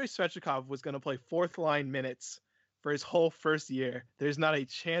 If Andrei Svechnikov was gonna play fourth line minutes for his whole first year, there's not a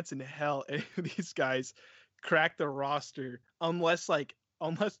chance in hell any of these guys crack the roster unless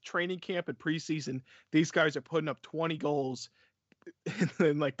training camp and preseason, these guys are putting up 20 goals in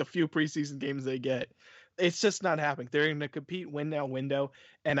the few preseason games they get. It's just not happening. They're going to compete win now window,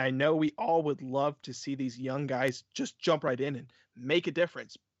 and I know we all would love to see these young guys just jump right in and make a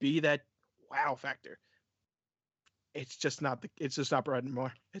difference, be that wow factor. It's just not Brendan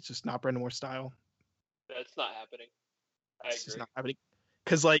Moore. It's just not Brendan Moore style. That's not happening. It's just not happening.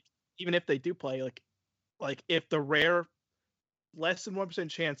 Because even if they do play, if the rare less than 1%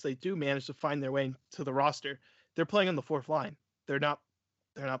 chance they do manage to find their way to the roster, they're playing on the fourth line. They're not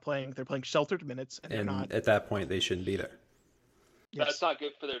playing. They're playing sheltered minutes, and they're not. At that point, they shouldn't be there. Yes. That's not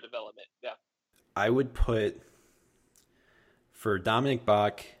good for their development. Yeah. I would put for Dominic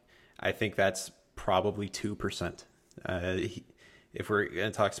Bach, I think that's probably 2%. If we're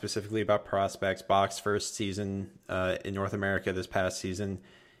going to talk specifically about prospects, Bach's first season in North America this past season,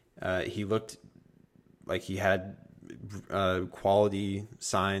 he looked like he had quality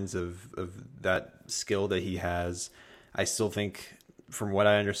signs of that skill that he has. I still think, from what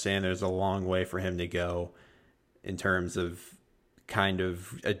I understand, there's a long way for him to go in terms of kind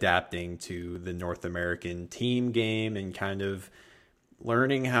of adapting to the North American team game and kind of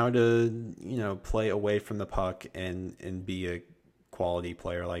learning how to, play away from the puck and be a quality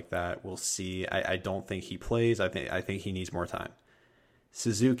player like that. We'll see. I don't think he plays. I think he needs more time.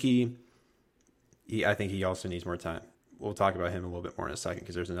 Suzuki, I think he also needs more time. We'll talk about him a little bit more in a second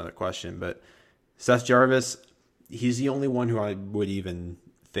because there's another question. But Seth Jarvis, he's the only one who I would even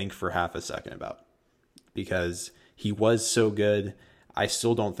think for half a second about, because he was so good. I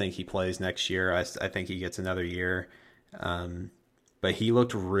still don't think he plays next year. I think he gets another year. But he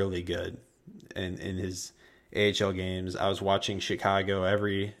looked really good in his AHL games. I was watching Chicago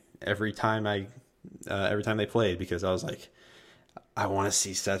every time they played, because I was like, I want to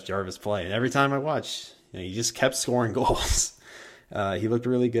see Seth Jarvis play. And every time I watched, he just kept scoring goals. He looked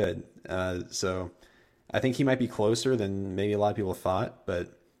really good. So I think he might be closer than maybe a lot of people thought,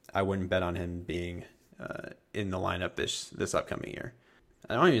 but I wouldn't bet on him being in the lineup this upcoming year.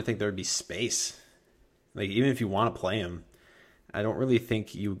 I don't even think there would be space. Like, even if you want to play him, I don't really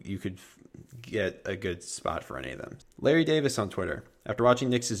think you could get a good spot for any of them. Larry Davis on Twitter. After watching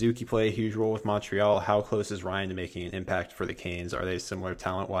Nick Suzuki play a huge role with Montreal, how close is Ryan to making an impact for the Canes? Are they similar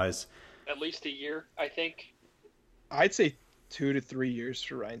talent-wise? At least a year, I think. I'd say 2 to 3 years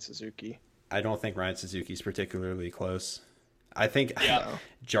for Ryan Suzuki. I don't think Ryan Suzuki's particularly close. I think Yeah.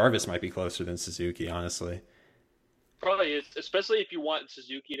 Jarvis might be closer than Suzuki, honestly. Probably is, especially if you want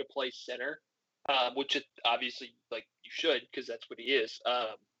Suzuki to play center, which it, obviously, like, you should, because that's what he is.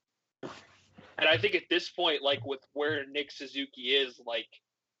 And I think at this point, like, with where Nick Suzuki is, like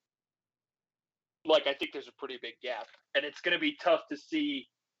I think there's a pretty big gap, and it's going to be tough to see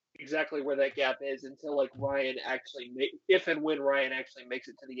exactly where that gap is until, like, Ryan actually if and when Ryan actually makes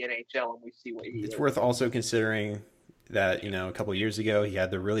it to the NHL and we see what he is. It's worth also considering that, a couple of years ago he had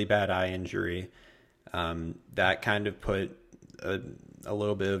the really bad eye injury. That kind of put a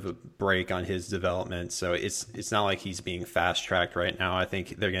little bit of a break on his development. So it's not like he's being fast tracked right now. I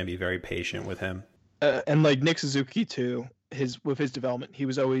think they're going to be very patient with him. And like Nick Suzuki too, with his development, he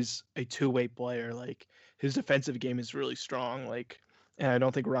was always a two-way player. Like, his defensive game is really strong. Like, and I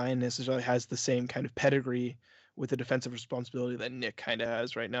don't think Ryan necessarily has the same kind of pedigree with the defensive responsibility that Nick kind of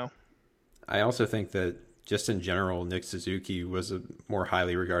has right now. I also think that just in general, Nick Suzuki was a more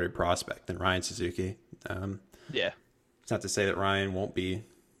highly regarded prospect than Ryan Suzuki. Yeah. It's not to say that Ryan won't be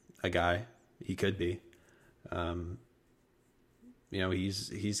a guy. He could be.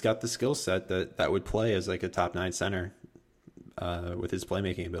 He's got the skill set that would play as like a top 9 center with his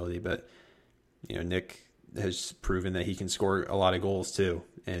playmaking ability. But, Nick has proven that he can score a lot of goals too,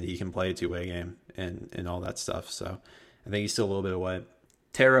 and he can play a two-way game and all that stuff. So I think he's still a little bit away.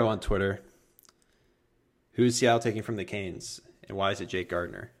 Taro on Twitter. Who is Seattle taking from the Canes, and why is it Jake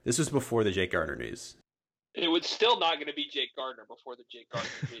Gardiner? This was before the Jake Gardiner news. It was still not going to be Jake Gardiner before the Jake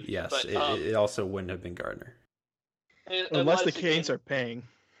Gardiner news. Yes, but, it also wouldn't have been Gardiner. Unless the Canes are paying.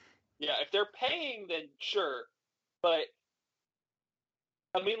 Yeah, if they're paying, then sure. But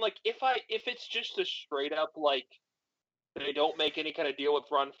I mean, like, if it's just a straight up, like, they don't make any kind of deal with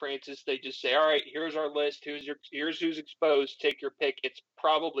Ron Francis, they just say, all right, here's our list, here's who's exposed, take your pick. It's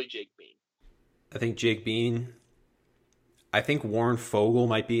probably Jake Bean. I think Jake Bean. I think Warren Fogle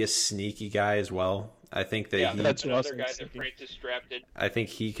might be a sneaky guy as well. I think that that's another guy that Francis drafted. I think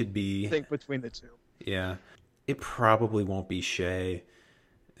he could be. I think between the two. Yeah, it probably won't be Shea.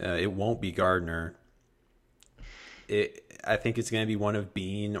 It won't be Gardner. I think it's going to be one of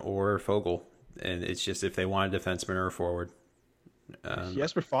Bean or Fogle, and it's just if they want a defenseman or a forward.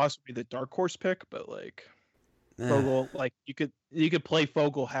 Jesper Foss would be the dark horse pick, but like Fogle, like you could play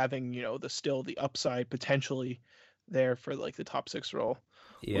Fogle having the upside potentially there for like the top 6 role.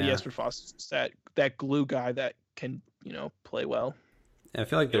 Yeah, well, Jesper Foss is that glue guy that can play well. And I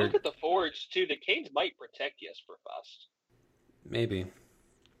feel like look at the forwards too. The Canes might protect Jesper Foss. Maybe.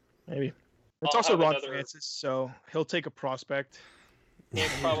 It's also Ron Francis, so he'll take a prospect. And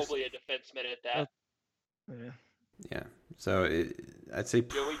probably a defenseman at that. Yeah. So I'd say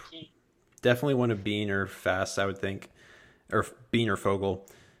definitely one of Bean or Fast, I would think. Or Bean or Fogle.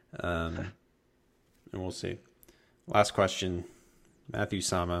 And we'll see. Last question. Matthew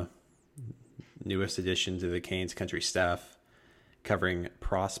Sama, newest addition to the Canes country staff, covering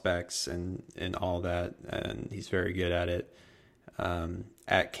prospects and all that, and he's very good at it.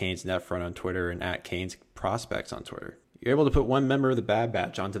 At Canes Netfront on Twitter and at Canes Prospects on Twitter. You're able to put one member of the Bad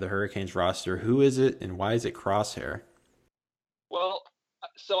Batch onto the Hurricanes roster. Who is it, and why is it Crosshair? Well,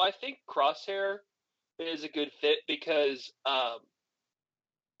 so I think Crosshair is a good fit because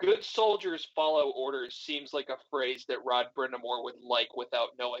good soldiers follow orders seems like a phrase that Rod Brind'Amour would like without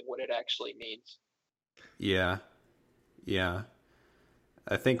knowing what it actually means. Yeah.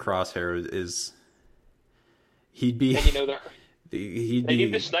 I think Crosshair is. He'd be. And he'd they be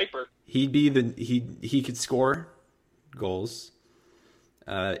need the sniper. He'd be he could score goals.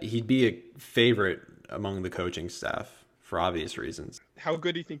 He'd be a favorite among the coaching staff for obvious reasons. How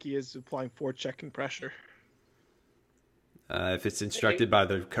good do you think he is applying forechecking pressure? If it's instructed by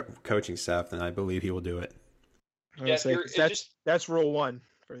the coaching staff, then I believe he will do it. That's rule 1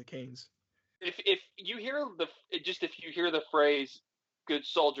 for the Canes. if you hear if you hear the phrase "good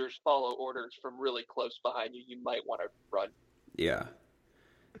soldiers follow orders" from really close behind you, you might want to run. Yeah.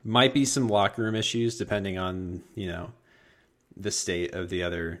 Might be some locker room issues depending on, the state of the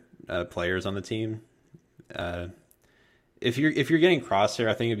other players on the team. If you're getting crosshair,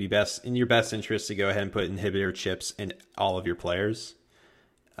 I think it'd be best in your best interest to go ahead and put inhibitor chips in all of your players.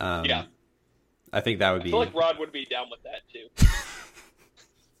 Yeah. I think that would be. I feel like Rod would be down with that too.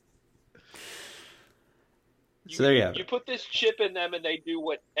 So there you have it. You put this chip in them and they do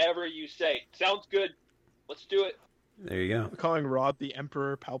whatever you say. Sounds good. Let's do it. There you go. We're calling Rod the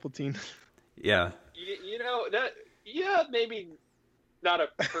Emperor Palpatine. Yeah. You know that. Yeah, maybe not a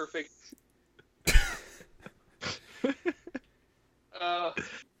perfect.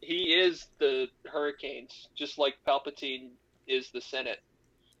 He is the Hurricanes, just like Palpatine is the Senate.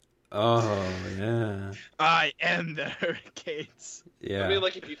 Oh yeah. I am the Hurricanes. Yeah. I mean,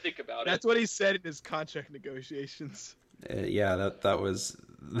 like if you think about That's what he said in his contract negotiations. Yeah, that was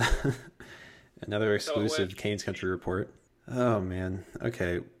another exclusive Canes Country report. Oh man.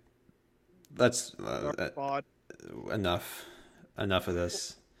 Okay. That's enough of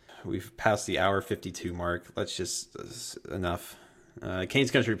this. We've passed the hour 52 mark. Let's just enough.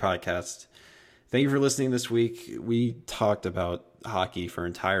 Canes Country podcast. Thank you for listening this week. We talked about hockey for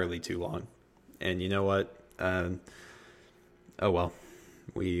entirely too long, and you know what? Oh well,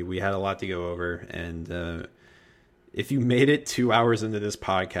 we had a lot to go over, and if you made it 2 hours into this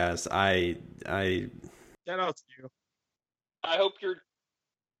podcast, I shout out to you. I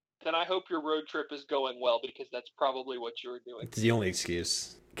hope your road trip is going well, because that's probably what you were doing. It's the only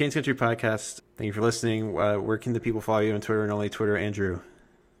excuse. Canes Country podcast. Thank you for listening. Where can the people follow you on Twitter and only Twitter, Andrew?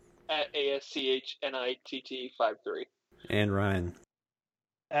 At ASCHNITT53. And Ryan.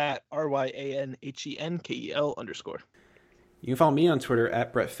 At RYANHENKEL _. You can follow me on Twitter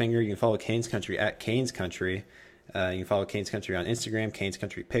at Brett Finger. You can follow Canes Country at Canes Country. You can follow Canes Country on Instagram, Canes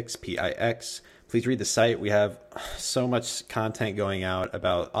Country Pix, PIX. Please read the site. We have so much content going out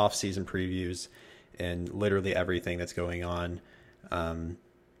about off-season previews and literally everything that's going on.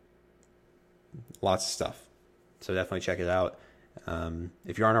 Lots of stuff. So definitely check it out.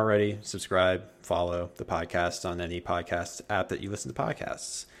 If you aren't already, subscribe, follow the podcast on any podcast app that you listen to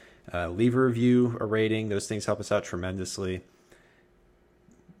podcasts. Leave a review, a rating. Those things help us out tremendously.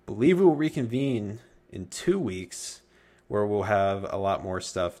 Believe we will reconvene in 2 weeks, where we'll have a lot more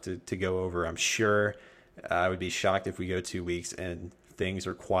stuff to go over. I'm sure. I would be shocked if we go 2 weeks and things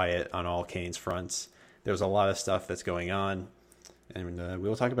are quiet on all Canes fronts. There's a lot of stuff that's going on, and we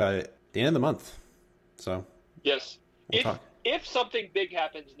will talk about it at the end of the month. So yes, we'll talk. If something big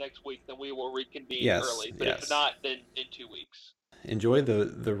happens next week, then we will reconvene early. But if not, then in 2 weeks. Enjoy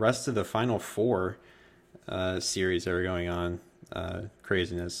the rest of the Final Four series that are going on.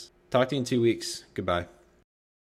 Craziness. Talk to you in 2 weeks. Goodbye.